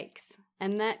mistakes.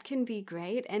 And that can be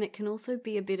great. And it can also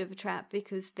be a bit of a trap,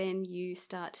 because then you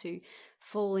start to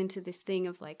fall into this thing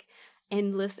of like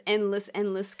endless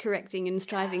correcting and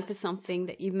striving for yes. something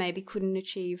that you maybe couldn't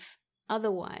achieve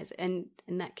otherwise. And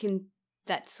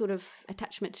that sort of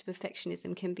attachment to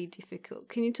perfectionism can be difficult.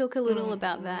 Can you talk a little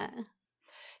about Hmm. that?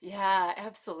 Yeah,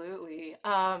 absolutely.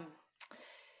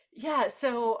 Yeah,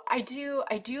 so I do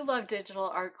love digital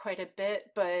art quite a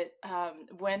bit, but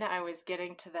when I was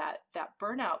getting to that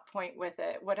burnout point with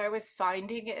it, what I was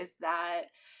finding is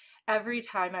that every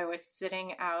time I was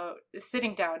sitting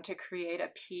down to create a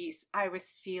piece, I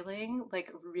was feeling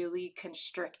like really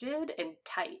constricted and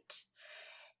tight.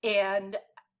 And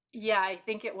yeah, I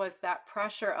think it was that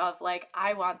pressure of like,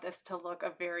 I want this to look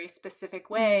a very specific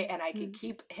way, Mm, and I could mm.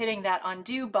 keep hitting that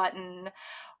undo button.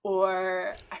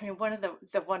 Or, I mean, one of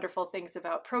the wonderful things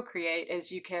about Procreate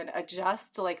is you can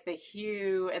adjust like the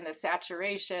hue and the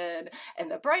saturation and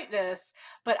the brightness,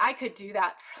 but I could do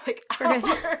that for like For it.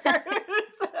 hours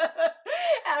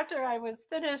after I was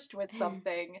finished with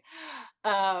something.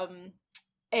 Um,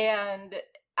 and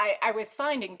I was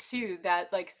finding too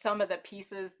that like some of the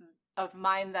pieces of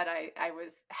mine that I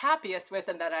was happiest with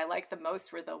and that I liked the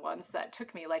most were the ones that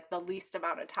took me like the least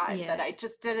amount of time, that Yeah. I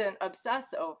just didn't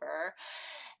obsess over.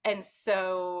 And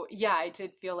so, yeah, I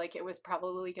did feel like it was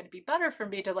probably going to be better for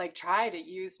me to like try to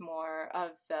use more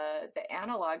of the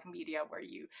analog media where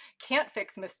you can't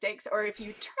fix mistakes, or if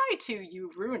you try to,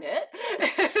 you ruin it.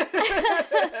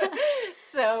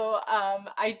 So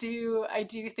I do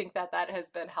think that that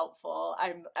has been helpful.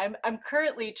 I'm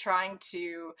currently trying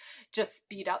to just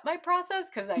speed up my process,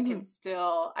 because Mhm.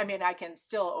 I can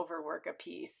still overwork a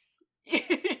piece,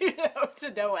 to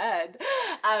no end.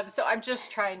 So I'm just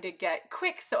trying to get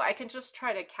quick so I can just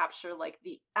try to capture like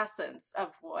the essence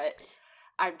of what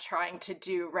I'm trying to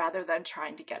do rather than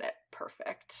trying to get it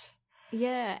perfect.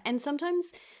 Yeah. And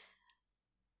sometimes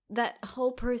that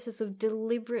whole process of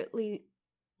deliberately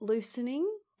loosening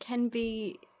can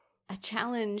be a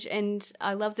challenge, and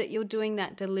I love that you're doing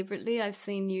that deliberately. I've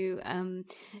seen you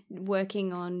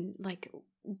working on like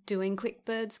doing quick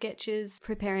bird sketches,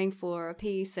 preparing for a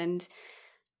piece, and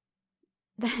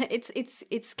that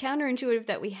it's counterintuitive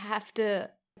that we have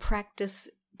to practice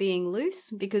being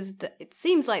loose, because it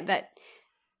seems like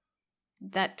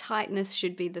that tightness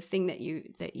should be the thing that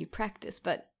you practice,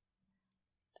 but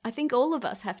I think all of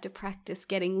us have to practice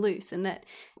getting loose, and that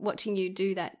watching you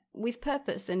do that with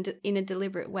purpose and in a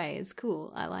deliberate way is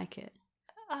cool. I like it.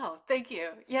 Oh, thank you.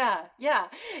 Yeah, yeah,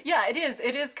 yeah.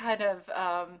 It is kind of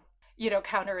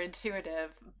counterintuitive,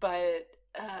 but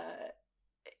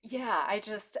yeah, I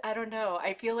don't know.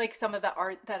 I feel like some of the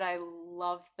art that I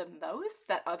love the most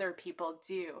that other people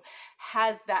do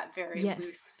has that very Yes,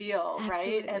 loose feel,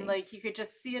 right? And absolutely. like you could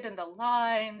just see it in the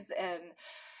lines, and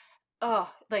oh,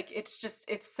 like it's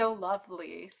so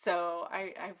lovely. So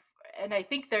and I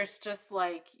think there's just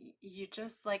like you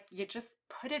just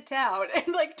put it down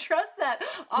and like trust that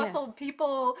Yeah. also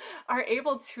people are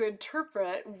able to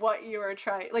interpret what you are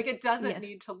trying. Like it doesn't Yes.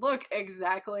 need to look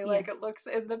exactly like Yes. it looks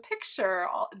in the picture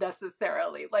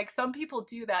necessarily. Like some people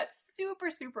do that super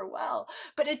super well,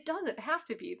 but it doesn't have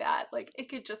to be that. Like it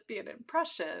could just be an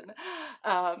impression.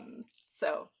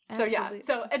 So yeah.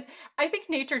 So Absolutely. and I think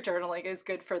nature journaling is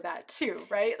good for that too,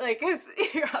 right? Like, because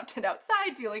you're often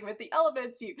outside dealing with the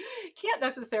elements, you can't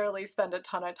necessarily spend a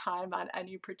ton of time on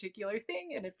any particular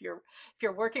thing. And if you're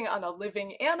working on a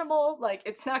living animal, like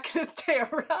it's not going to stay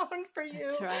around for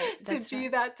That's you right. to That's be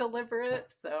right. that deliberate.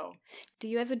 So, Do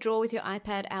you ever draw with your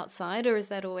iPad outside, or is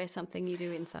that always something you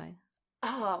do inside?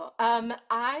 oh,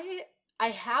 I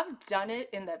have done it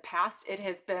in the past. It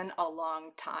has been a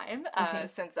long time Okay.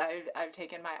 since I've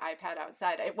taken my iPad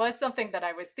outside. It was something that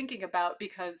I was thinking about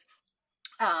because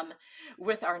um,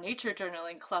 with our nature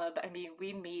journaling club, I mean,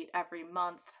 we meet every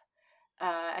month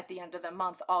at the end of the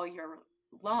month all year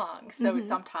long. So Mm-hmm.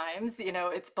 sometimes,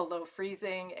 it's below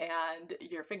freezing and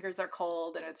your fingers are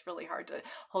cold and it's really hard to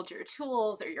hold your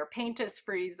tools or your paint is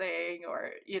freezing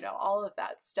or, all of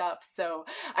that stuff. So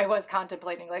I was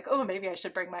contemplating like, oh, maybe I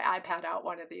should bring my iPad out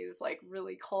one of these like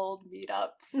really cold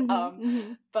meetups. Mm-hmm.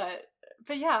 Mm-hmm. But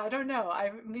but yeah, I don't know.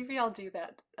 Maybe I'll do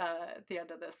that at the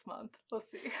end of this month. We'll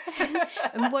see.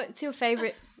 And what's your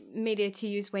favorite media to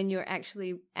use when you're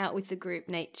actually out with the group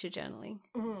nature journaling?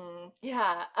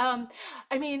 Yeah.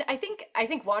 I mean, I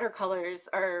think watercolors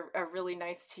are really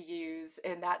nice to use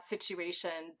in that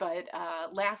situation. But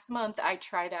last month I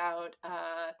tried out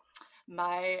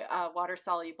my water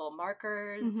soluble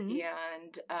markers Mm-hmm.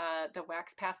 and the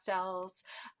wax pastels.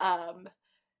 Um,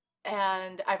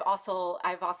 and I've also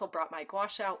brought my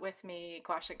gouache out with me,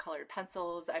 gouache and colored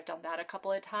pencils. I've done that a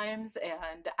couple of times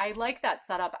and I like that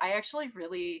setup. I actually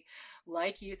really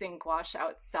like using gouache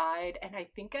outside and I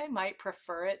think I might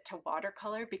prefer it to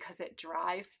watercolor because it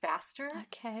dries faster.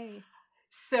 Okay.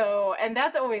 So, and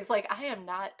that's always like, I am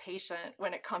not patient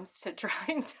when it comes to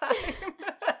drying time.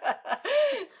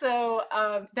 So,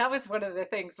 that was one of the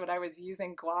things when I was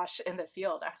using gouache in the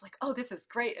field. I was like, oh, this is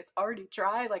great. It's already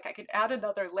dry. Like, I can add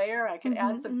another layer. I can Mm-hmm.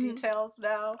 add some Mm-hmm. details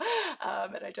now.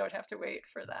 And I don't have to wait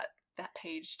for that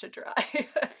page to dry.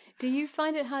 Do you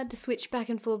find it hard to switch back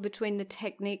and forth between the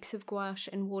techniques of gouache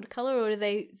and watercolor, or do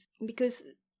they, because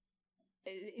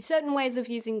certain ways of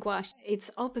using gouache,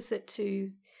 it's opposite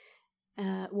to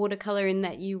watercolor in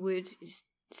that you would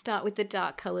start with the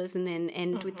dark colors and then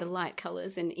end with the Hmm. light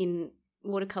colors, and in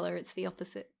watercolor it's the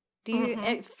opposite. Do you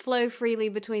Hmm. flow freely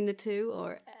between the two,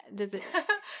 or does it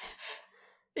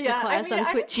Yeah, I require mean, some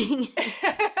switching?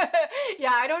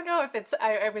 yeah, I don't know if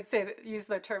I would say use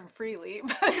the term freely,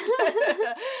 but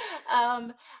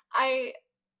um, I,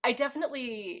 I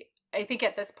definitely, I think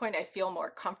at this point I feel more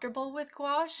comfortable with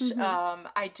gouache. Hmm.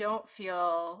 I don't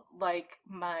feel like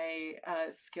my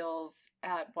skills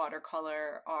at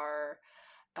watercolor are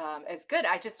as good.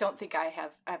 I just don't think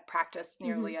I've practiced Hmm.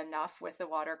 nearly enough with the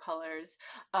watercolors.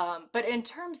 But in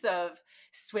terms of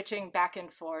switching back and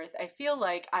forth, I feel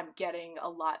like I'm getting a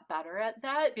lot better at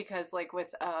that because, like with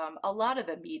a lot of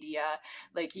the media,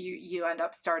 like you end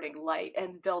up starting light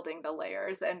and building the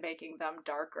layers and making them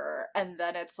darker, and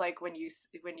then it's like when you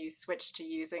switch to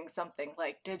using something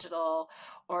like digital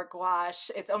or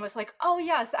gouache, it's almost like, oh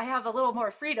yes, I have a little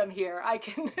more freedom here. I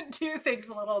can do things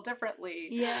a little differently.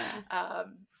 Yeah.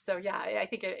 So yeah, I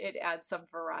think it adds some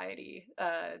variety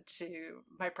to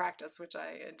my practice, which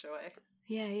I enjoy.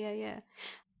 Yeah, yeah, yeah.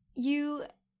 You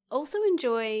also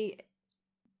enjoy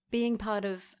being part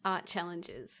of art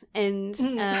challenges, and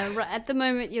Mm. at the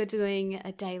moment you're doing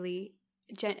a daily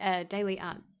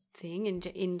art thing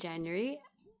in January.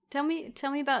 Tell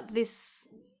me about this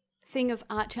thing of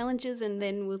art challenges, and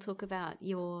then we'll talk about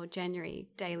your January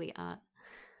daily art.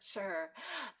 Sure.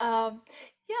 Um,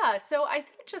 yeah, so I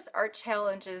think just art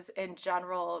challenges in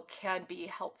general can be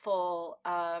helpful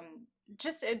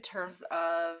just in terms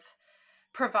of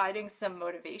providing some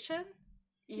motivation,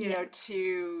 Yeah,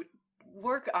 to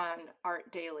work on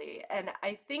art daily. And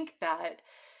I think that,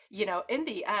 in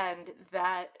the end,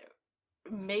 that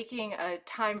making a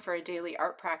time for a daily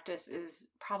art practice is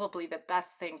probably the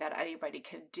best thing that anybody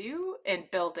can do in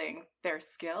building their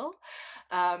skill.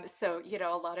 So,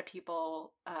 a lot of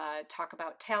people talk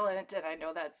about talent, and I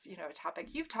know that's, a topic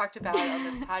you've talked about on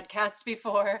this podcast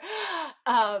before.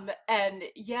 And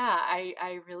yeah,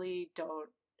 I really don't.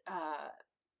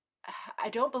 I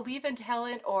don't believe in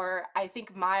talent, or I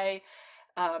think my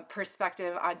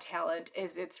perspective on talent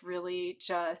is it's really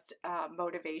just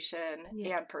motivation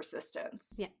yeah, and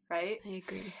persistence, yeah. right? I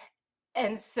agree.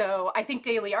 And so I think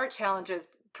daily art challenges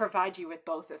provide you with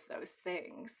both of those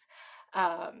things.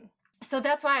 So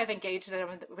that's why I've engaged in them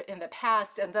in the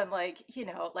past. And then, like, you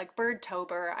know, like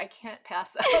Birdtober, I can't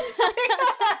pass up.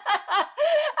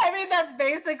 I mean, that's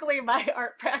basically my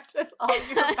art practice all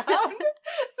year round.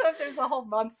 So if there's a whole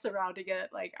month surrounding it,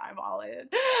 like, I'm all in.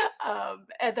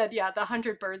 And then, yeah, the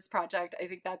 100 Birds Project, I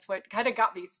think that's what kind of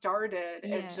got me started.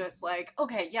 Yeah. And just like,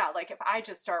 okay, yeah, like if I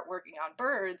just start working on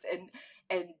birds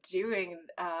and doing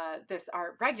this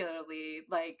art regularly,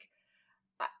 like,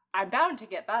 I'm bound to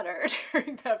get better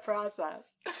during that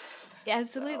process. Yeah,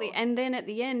 absolutely. So. And then at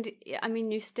the end, I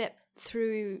mean, you step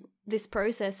through this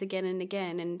process again and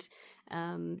again, and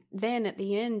then at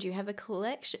the end you have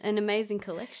an amazing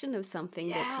collection of something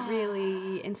that's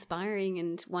really inspiring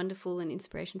and wonderful and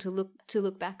inspiration to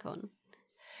look back on.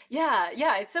 Yeah,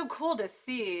 it's so cool to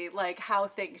see like how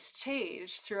things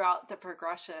change throughout the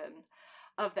progression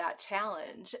of that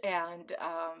challenge. And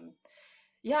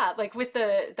yeah, like with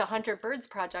the 100 Birds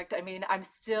Project, I mean, I'm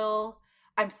still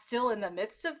in the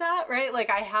midst of that, right?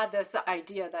 Like I had this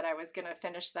idea that I was going to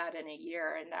finish that in a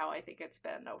year, and now I think it's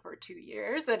been over 2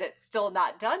 years and it's still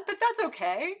not done, but that's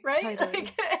okay, right? Totally.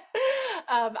 Like,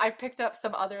 I've picked up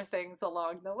some other things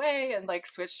along the way and like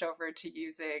switched over to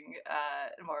using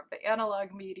more of the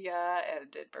analog media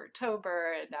and did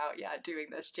Birdtober, and now, yeah, doing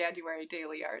this January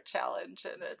daily art challenge,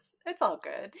 and it's all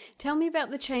good. Tell me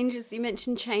about the changes. You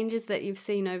mentioned changes that you've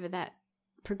seen over that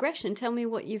progression. Tell me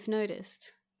what you've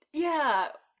noticed. Yeah.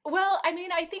 Well, I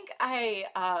mean, I think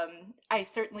I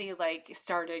certainly like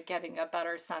started getting a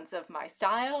better sense of my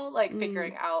style, like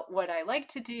figuring out what I like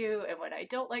to do and what I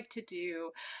don't like to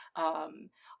do.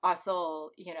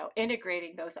 Also, you know,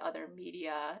 integrating those other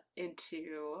media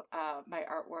into my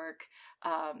artwork,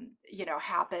 you know,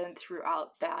 happened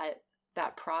throughout that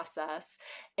process.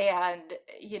 And,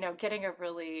 you know,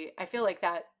 I feel like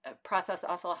that process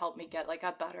also helped me get like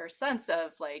a better sense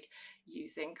of like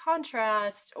using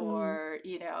contrast, or,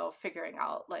 you know, figuring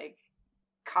out like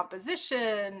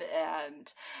composition.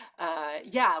 And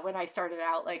yeah, when I started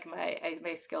out, like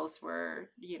my skills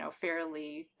were, you know,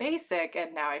 fairly basic,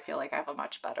 and now I feel like I have a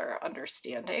much better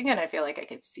understanding, and I feel like I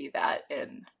could see that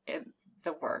in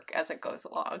the work as it goes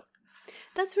along.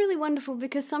 That's really wonderful,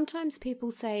 because sometimes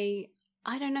people say,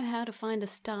 I don't know how to find a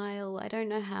style. I don't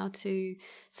know how to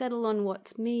settle on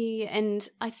what's me. And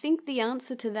I think the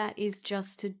answer to that is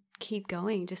just to keep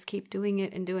going. Just keep doing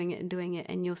it and doing it and doing it.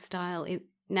 And your style, it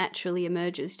naturally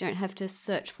emerges. You don't have to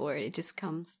search for it. It just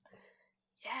comes.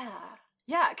 Yeah.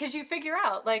 Yeah, because you figure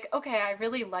out like, okay, I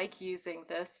really like using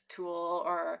this tool,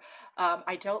 or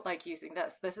I don't like using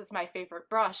this. This is my favorite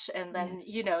brush. And then, Yes.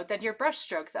 you know, then your brush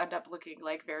strokes end up looking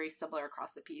like very similar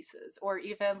across the pieces. Or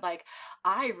even like,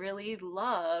 I really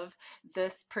love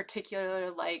this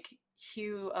particular like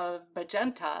hue of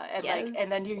magenta, and Yes. like,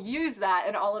 and then you use that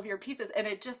in all of your pieces, and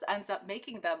it just ends up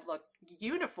making them look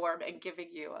uniform and giving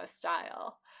you a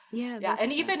style. Yeah, Yeah, that's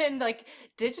and right. even in like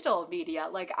digital media,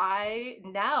 like I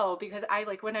now, because I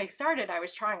like when I started, I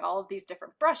was trying all of these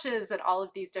different brushes and all of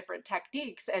these different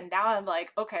techniques, and now I'm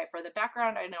like, okay, for the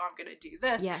background, I know I'm going to do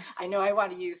this. Yes. I know I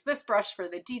want to use this brush for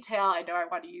the detail. I know I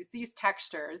want to use these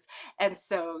textures, and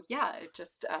so yeah, it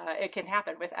just it can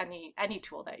happen with any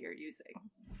tool that you're using.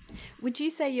 Would you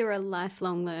say you're a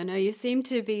lifelong learner? You seem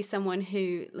to be someone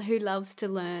who loves to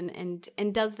learn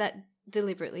and does that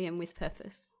deliberately and with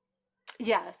purpose.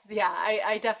 Yes, yeah,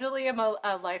 I definitely am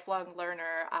a lifelong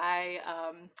learner.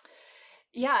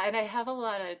 Yeah, and I have a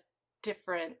lot of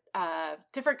different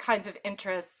kinds of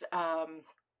interests.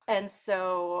 And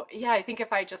so, yeah, I think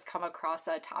if I just come across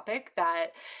a topic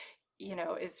that, you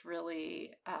know, is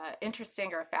really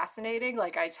interesting or fascinating,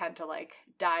 like I tend to like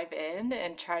dive in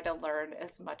and try to learn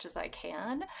as much as I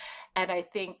can. And I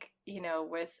think, you know,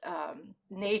 with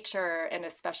nature and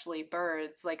especially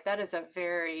birds, like that is a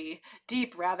very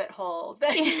deep rabbit hole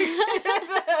that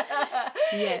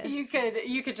Yes.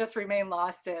 you could just remain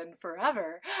lost in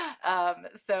forever.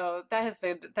 So that has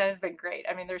been great.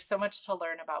 I mean, there's so much to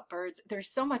learn about birds. There's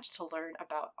so much to learn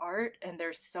about art, and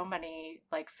there's so many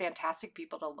like fantastic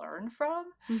people to learn from.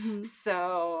 Mm-hmm.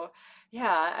 So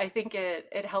yeah, I think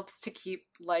it helps to keep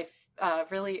life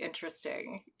really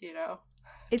interesting, you know.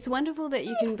 It's wonderful that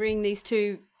you can bring these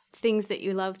two things that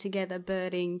you love together,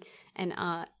 birding and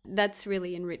art. That's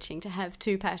really enriching to have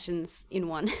two passions in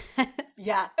one.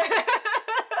 Yeah.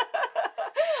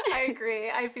 I agree.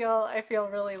 I feel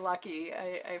really lucky.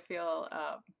 I feel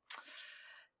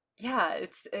Yeah,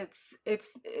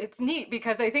 it's neat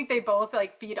because I think they both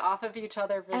like feed off of each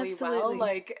other really well. Absolutely.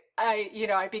 Like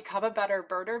I become a better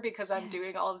birder because I'm Yeah.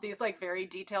 doing all of these like very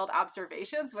detailed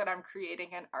observations when I'm creating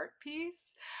an art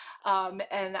piece.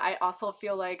 And I also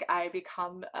feel like I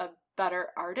become a better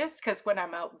artist because when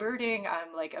I'm out birding,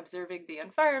 I'm like observing the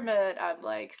environment. I'm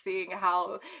like seeing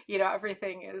how,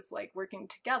 everything is like working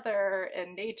together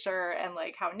in nature and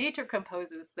like how nature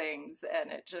composes things.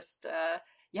 And it just,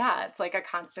 yeah, it's like a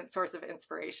constant source of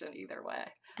inspiration either way.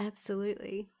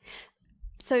 Absolutely.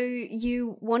 So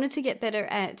you wanted to get better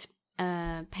at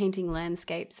painting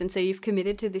landscapes, and so you've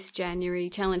committed to this January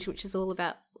challenge, which is all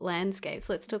about landscapes.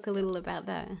 Let's talk a little about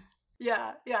that.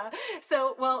 Yeah, yeah.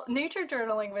 So, well, nature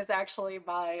journaling was actually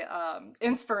my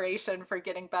inspiration for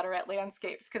getting better at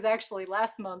landscapes. Because actually,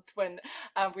 last month when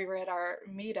we were at our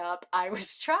meetup, I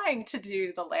was trying to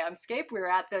do the landscape. We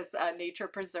were at this nature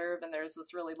preserve, and there's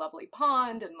this really lovely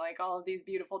pond and like all of these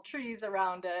beautiful trees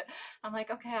around it. I'm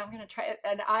like, okay, I'm gonna try it,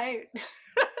 and I.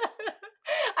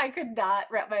 I could not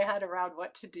wrap my head around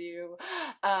what to do.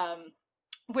 Um,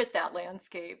 with that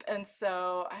landscape. And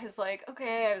so I was like,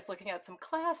 okay, I was looking at some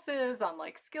classes on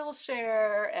like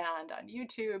Skillshare and on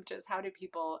YouTube, just how do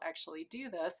people actually do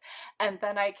this? And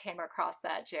then I came across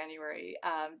that January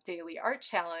daily art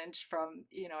challenge from,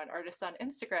 an artist on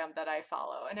Instagram that I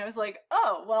follow. And I was like,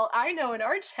 oh, well, I know an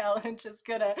art challenge is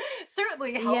gonna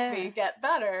certainly help Yeah. me get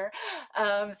better.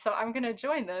 So I'm gonna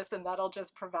join this and that'll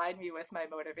just provide me with my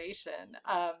motivation.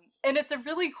 And it's a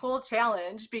really cool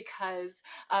challenge because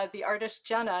the artist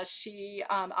Jenna, she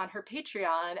on her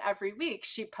Patreon every week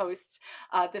she posts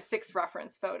the 6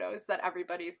 reference photos that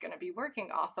everybody's going to be working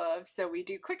off of. So we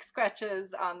do quick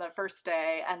sketches on the first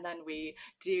day, and then we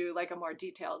do like a more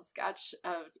detailed sketch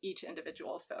of each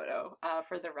individual photo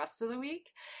for the rest of the week.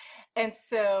 And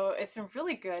so it's been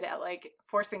really good at like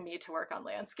forcing me to work on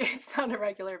landscapes on a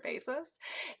regular basis.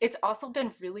 It's also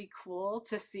been really cool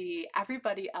to see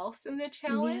everybody else in the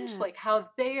challenge, Yeah. like how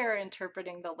they are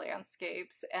interpreting the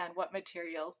landscapes and what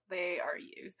materials they are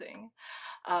using.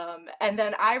 And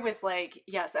then I was like,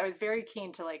 yes, I was very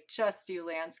keen to like just do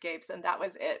landscapes, and that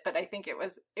was it. But I think it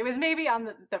was maybe on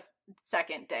the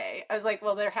second day. I was like,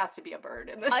 well, there has to be a bird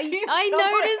in this scene I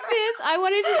somewhere. noticed this. I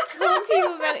wanted to talk to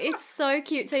you about it. It's so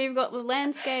cute. So you've got the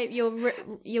landscape.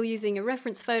 You're using a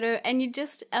reference photo, and you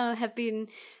just have been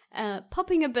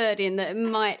popping a bird in that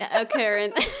might occur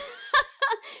in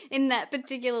in that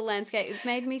particular landscape. It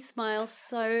made me smile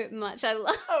so much. I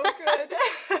love. Oh,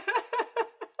 good.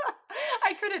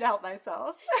 I couldn't help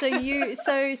myself. So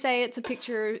say it's a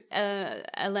picture,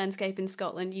 a landscape in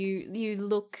Scotland. You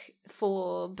look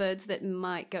for birds that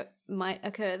might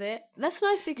occur there. That's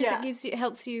nice because Yeah. it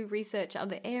helps you research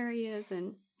other areas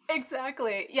and.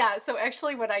 Exactly. Yeah. So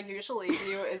actually, what I usually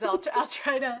do is I'll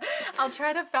try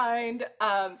to find.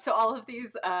 So all of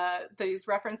these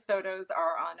reference photos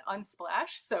are on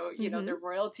Unsplash. So Mm-hmm. they're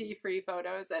royalty free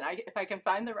photos, and if I can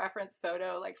find the reference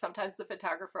photo, like sometimes the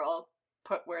photographer will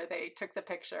put where they took the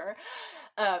picture.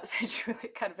 So I do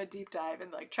like kind of a deep dive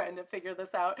and like trying to figure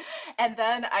this out. And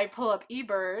then I pull up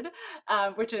eBird,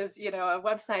 which is, a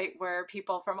website where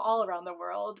people from all around the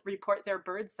world report their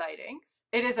bird sightings.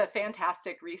 It is a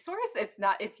fantastic resource.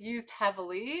 It's used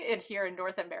heavily here in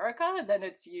North America, and then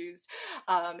it's used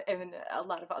in a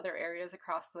lot of other areas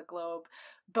across the globe.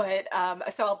 But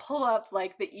so I'll pull up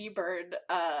like the eBird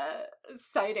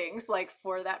sightings like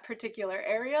for that particular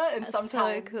area, and That's so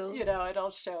sometimes cool. it'll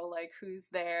show like who's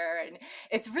there, and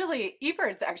it's really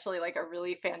eBird's actually like a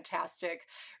really fantastic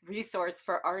resource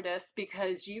for artists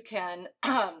because you can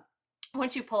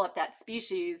once you pull up that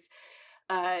species,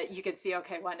 you can see,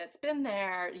 okay, when it's been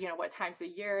there, what times of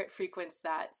year it frequents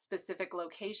that specific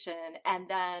location. And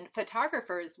then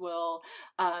photographers will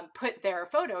put their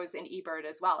photos in eBird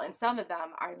as well. And some of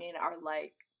them, I mean, are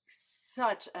like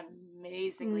such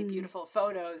amazingly Mm. beautiful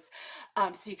photos.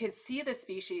 So you can see the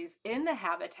species in the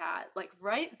habitat, like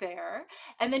right there.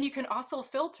 And then you can also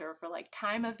filter for like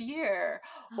time of year,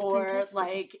 Oh, or fantastic.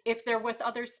 like if they're with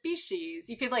other species.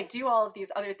 You could like do all of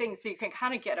these other things so you can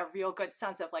kind of get a real good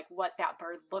sense of like what that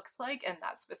bird looks like in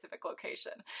that specific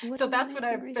location. What So an that's what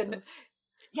amazing I've been, resource.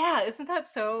 yeah, isn't that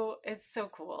so? It's so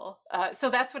cool. So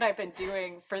that's what I've been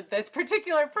doing for this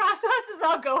particular process. Is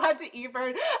I'll go out to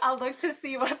eBird, I'll look to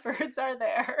see what birds are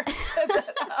there, and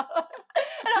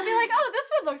I'll be like, oh, this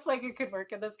one looks like it could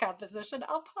work in this composition.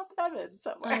 I'll pop them in I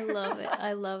somewhere. love it.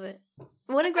 I love it.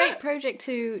 What a great project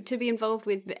to be involved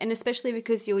with, and especially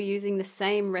because you're using the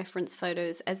same reference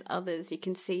photos as others, you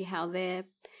can see how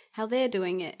they're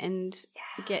doing it and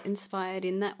get inspired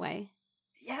in that way.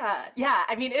 Yeah, yeah.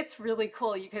 I mean, it's really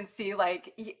cool. You can see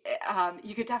like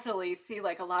you could definitely see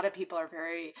like a lot of people are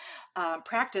very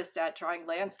practiced at drawing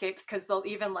landscapes because they'll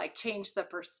even like change the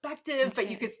perspective, but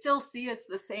you Okay. could still see it's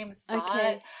the same spot.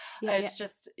 Okay. Yeah, yeah. It's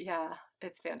just, yeah,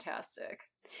 it's fantastic.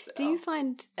 Do you So.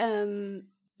 find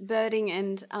birding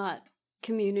and art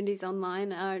communities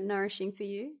online are nourishing for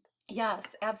you?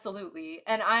 Yes, absolutely.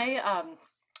 And I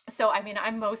mean,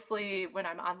 I'm mostly, when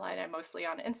I'm online, I'm mostly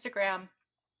on Instagram.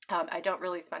 I don't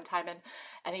really spend time in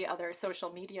any other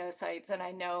social media sites. And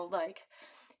I know, like,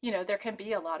 there can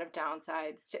be a lot of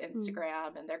downsides to Mm.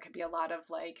 Instagram, and there can be a lot of,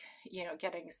 like,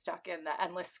 getting stuck in the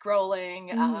endless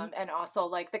scrolling, Mm. and also,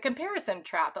 like, the comparison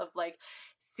trap of, like,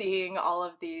 seeing all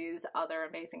of these other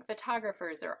amazing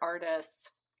photographers or artists,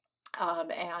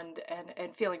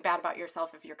 and feeling bad about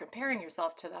yourself if you're comparing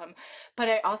yourself to them. But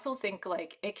I also think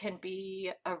like it can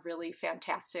be a really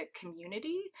fantastic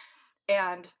community,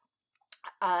 and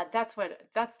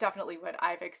that's definitely what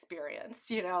I've experienced.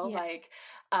 Yeah. Like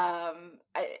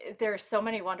there's so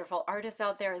many wonderful artists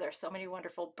out there. There's so many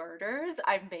wonderful birders.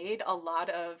 I've made a lot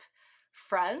of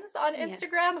friends on Yes.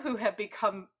 Instagram who have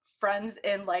become friends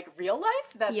in like real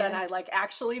life that then I Yes. like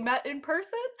actually met in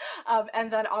person. And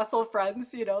then also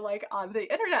friends, like on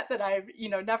the internet that I've,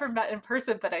 never met in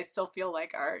person, but I still feel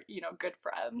like are, good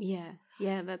friends. Yeah.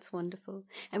 Yeah, that's wonderful.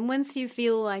 And once you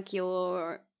feel like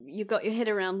you got your head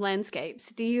around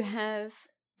landscapes,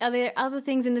 are there other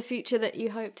things in the future that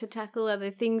you hope to tackle? Are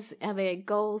there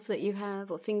goals that you have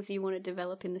or things you want to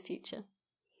develop in the future?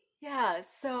 Yeah,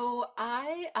 so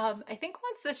I think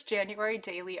once this January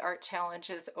daily art challenge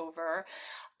is over,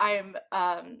 I'm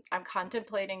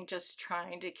contemplating just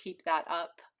trying to keep that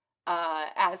up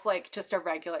as like just a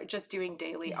regular, just doing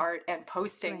daily Yeah. art and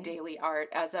posting Great. daily art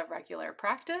as a regular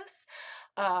practice.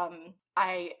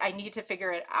 I need to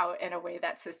figure it out in a way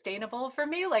that's sustainable for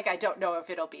me. Like I don't know if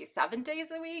it'll be 7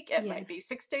 days a week, it might be Yes.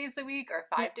 6 days a week or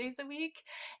Yeah. 5 days a week.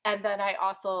 And then I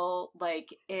also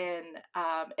like in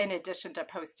addition to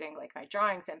posting like my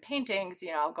drawings and paintings,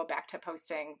 I'll go back to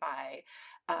posting my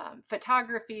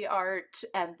photography art.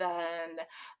 And then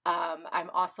I'm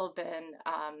also been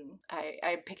I'm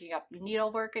picking up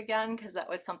needlework again because that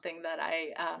was something that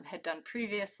I had done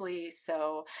previously.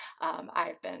 So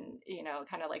I've been,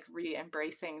 kind of like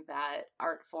re-embracing that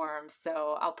art form.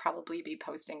 So I'll probably be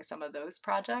posting some of those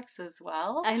projects as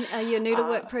well. And are your Uh,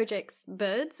 needlework projects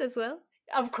birds as well?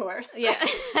 of course. Yeah.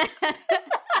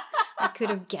 I could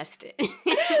have guessed it.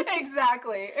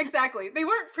 Exactly. They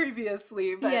weren't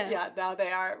previously, but Yeah. yeah, now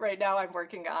they are. Right now, I'm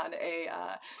working on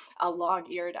a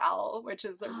long-eared owl, which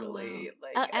is a Oh, wow. really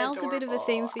like Owl's a bit of a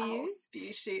theme adorable for owl you?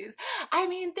 species. I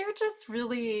mean,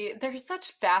 they're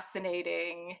such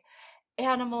fascinating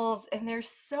animals, and they're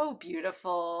so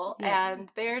beautiful, Yeah. and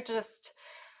they're just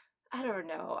I don't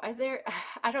know.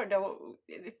 I don't know.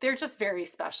 They're just very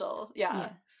special. Yeah. Yeah.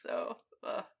 So,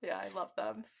 yeah, I love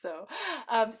them. So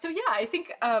yeah, I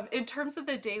think in terms of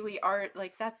the daily art,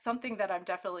 like that's something that I'm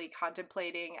definitely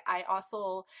contemplating. I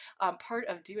also part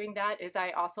of doing that is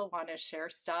I also want to share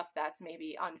stuff that's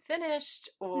maybe unfinished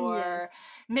or Yes.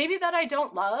 maybe that I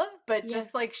don't love, but just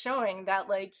Yes. like showing that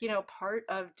like, part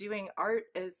of doing art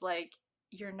is like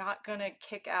you're not going to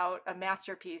kick out a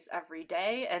masterpiece every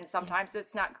day, and sometimes Yes.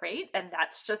 it's not great, and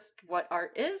that's just what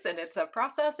art is, and it's a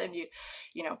process, and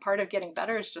part of getting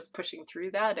better is just pushing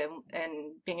through that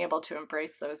and being able to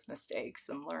embrace those mistakes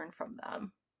and learn from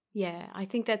them. Yeah, I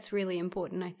think that's really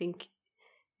important. I think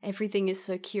everything is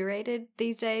so curated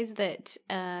these days that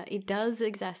it does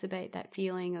exacerbate that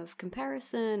feeling of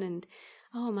comparison and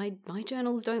oh my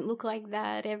journals don't look like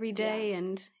that every day. Yes.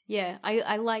 And yeah,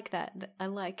 I like that. I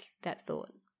like that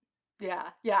thought.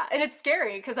 Yeah, and it's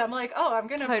scary because I'm like, oh, I'm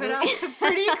gonna put Totally. out some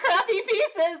pretty crappy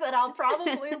pieces and I'll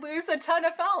probably lose a ton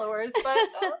of followers, but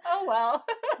oh well.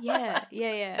 Yeah.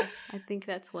 I think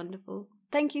that's wonderful.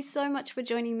 Thank you so much for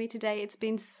joining me today. It's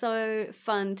been so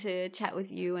fun to chat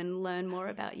with you and learn more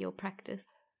about your practice.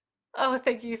 Oh,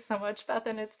 thank you so much, Beth,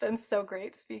 and it's been so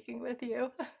great speaking with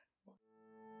you.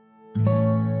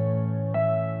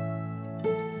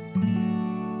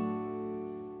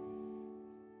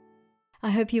 I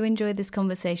hope you enjoyed this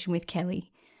conversation with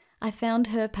Kelly. I found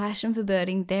her passion for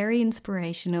birding very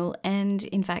inspirational, and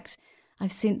in fact,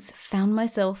 I've since found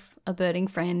myself a birding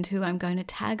friend who I'm going to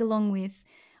tag along with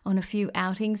on a few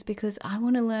outings because I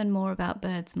want to learn more about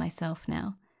birds myself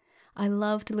now. I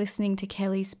loved listening to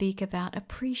Kelly speak about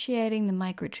appreciating the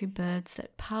migratory birds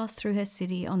that pass through her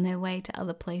city on their way to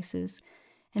other places,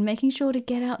 and making sure to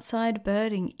get outside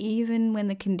birding even when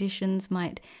the conditions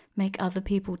might make other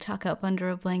people tuck up under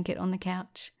a blanket on the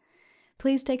couch.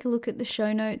 please take a look at the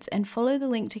show notes and follow the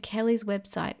link to Kelly's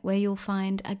website, where you'll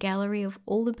find a gallery of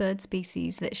all the bird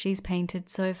species that she's painted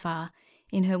so far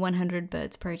in her 100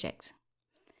 Birds project.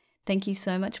 Thank you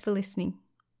so much for listening.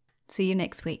 See you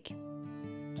next week.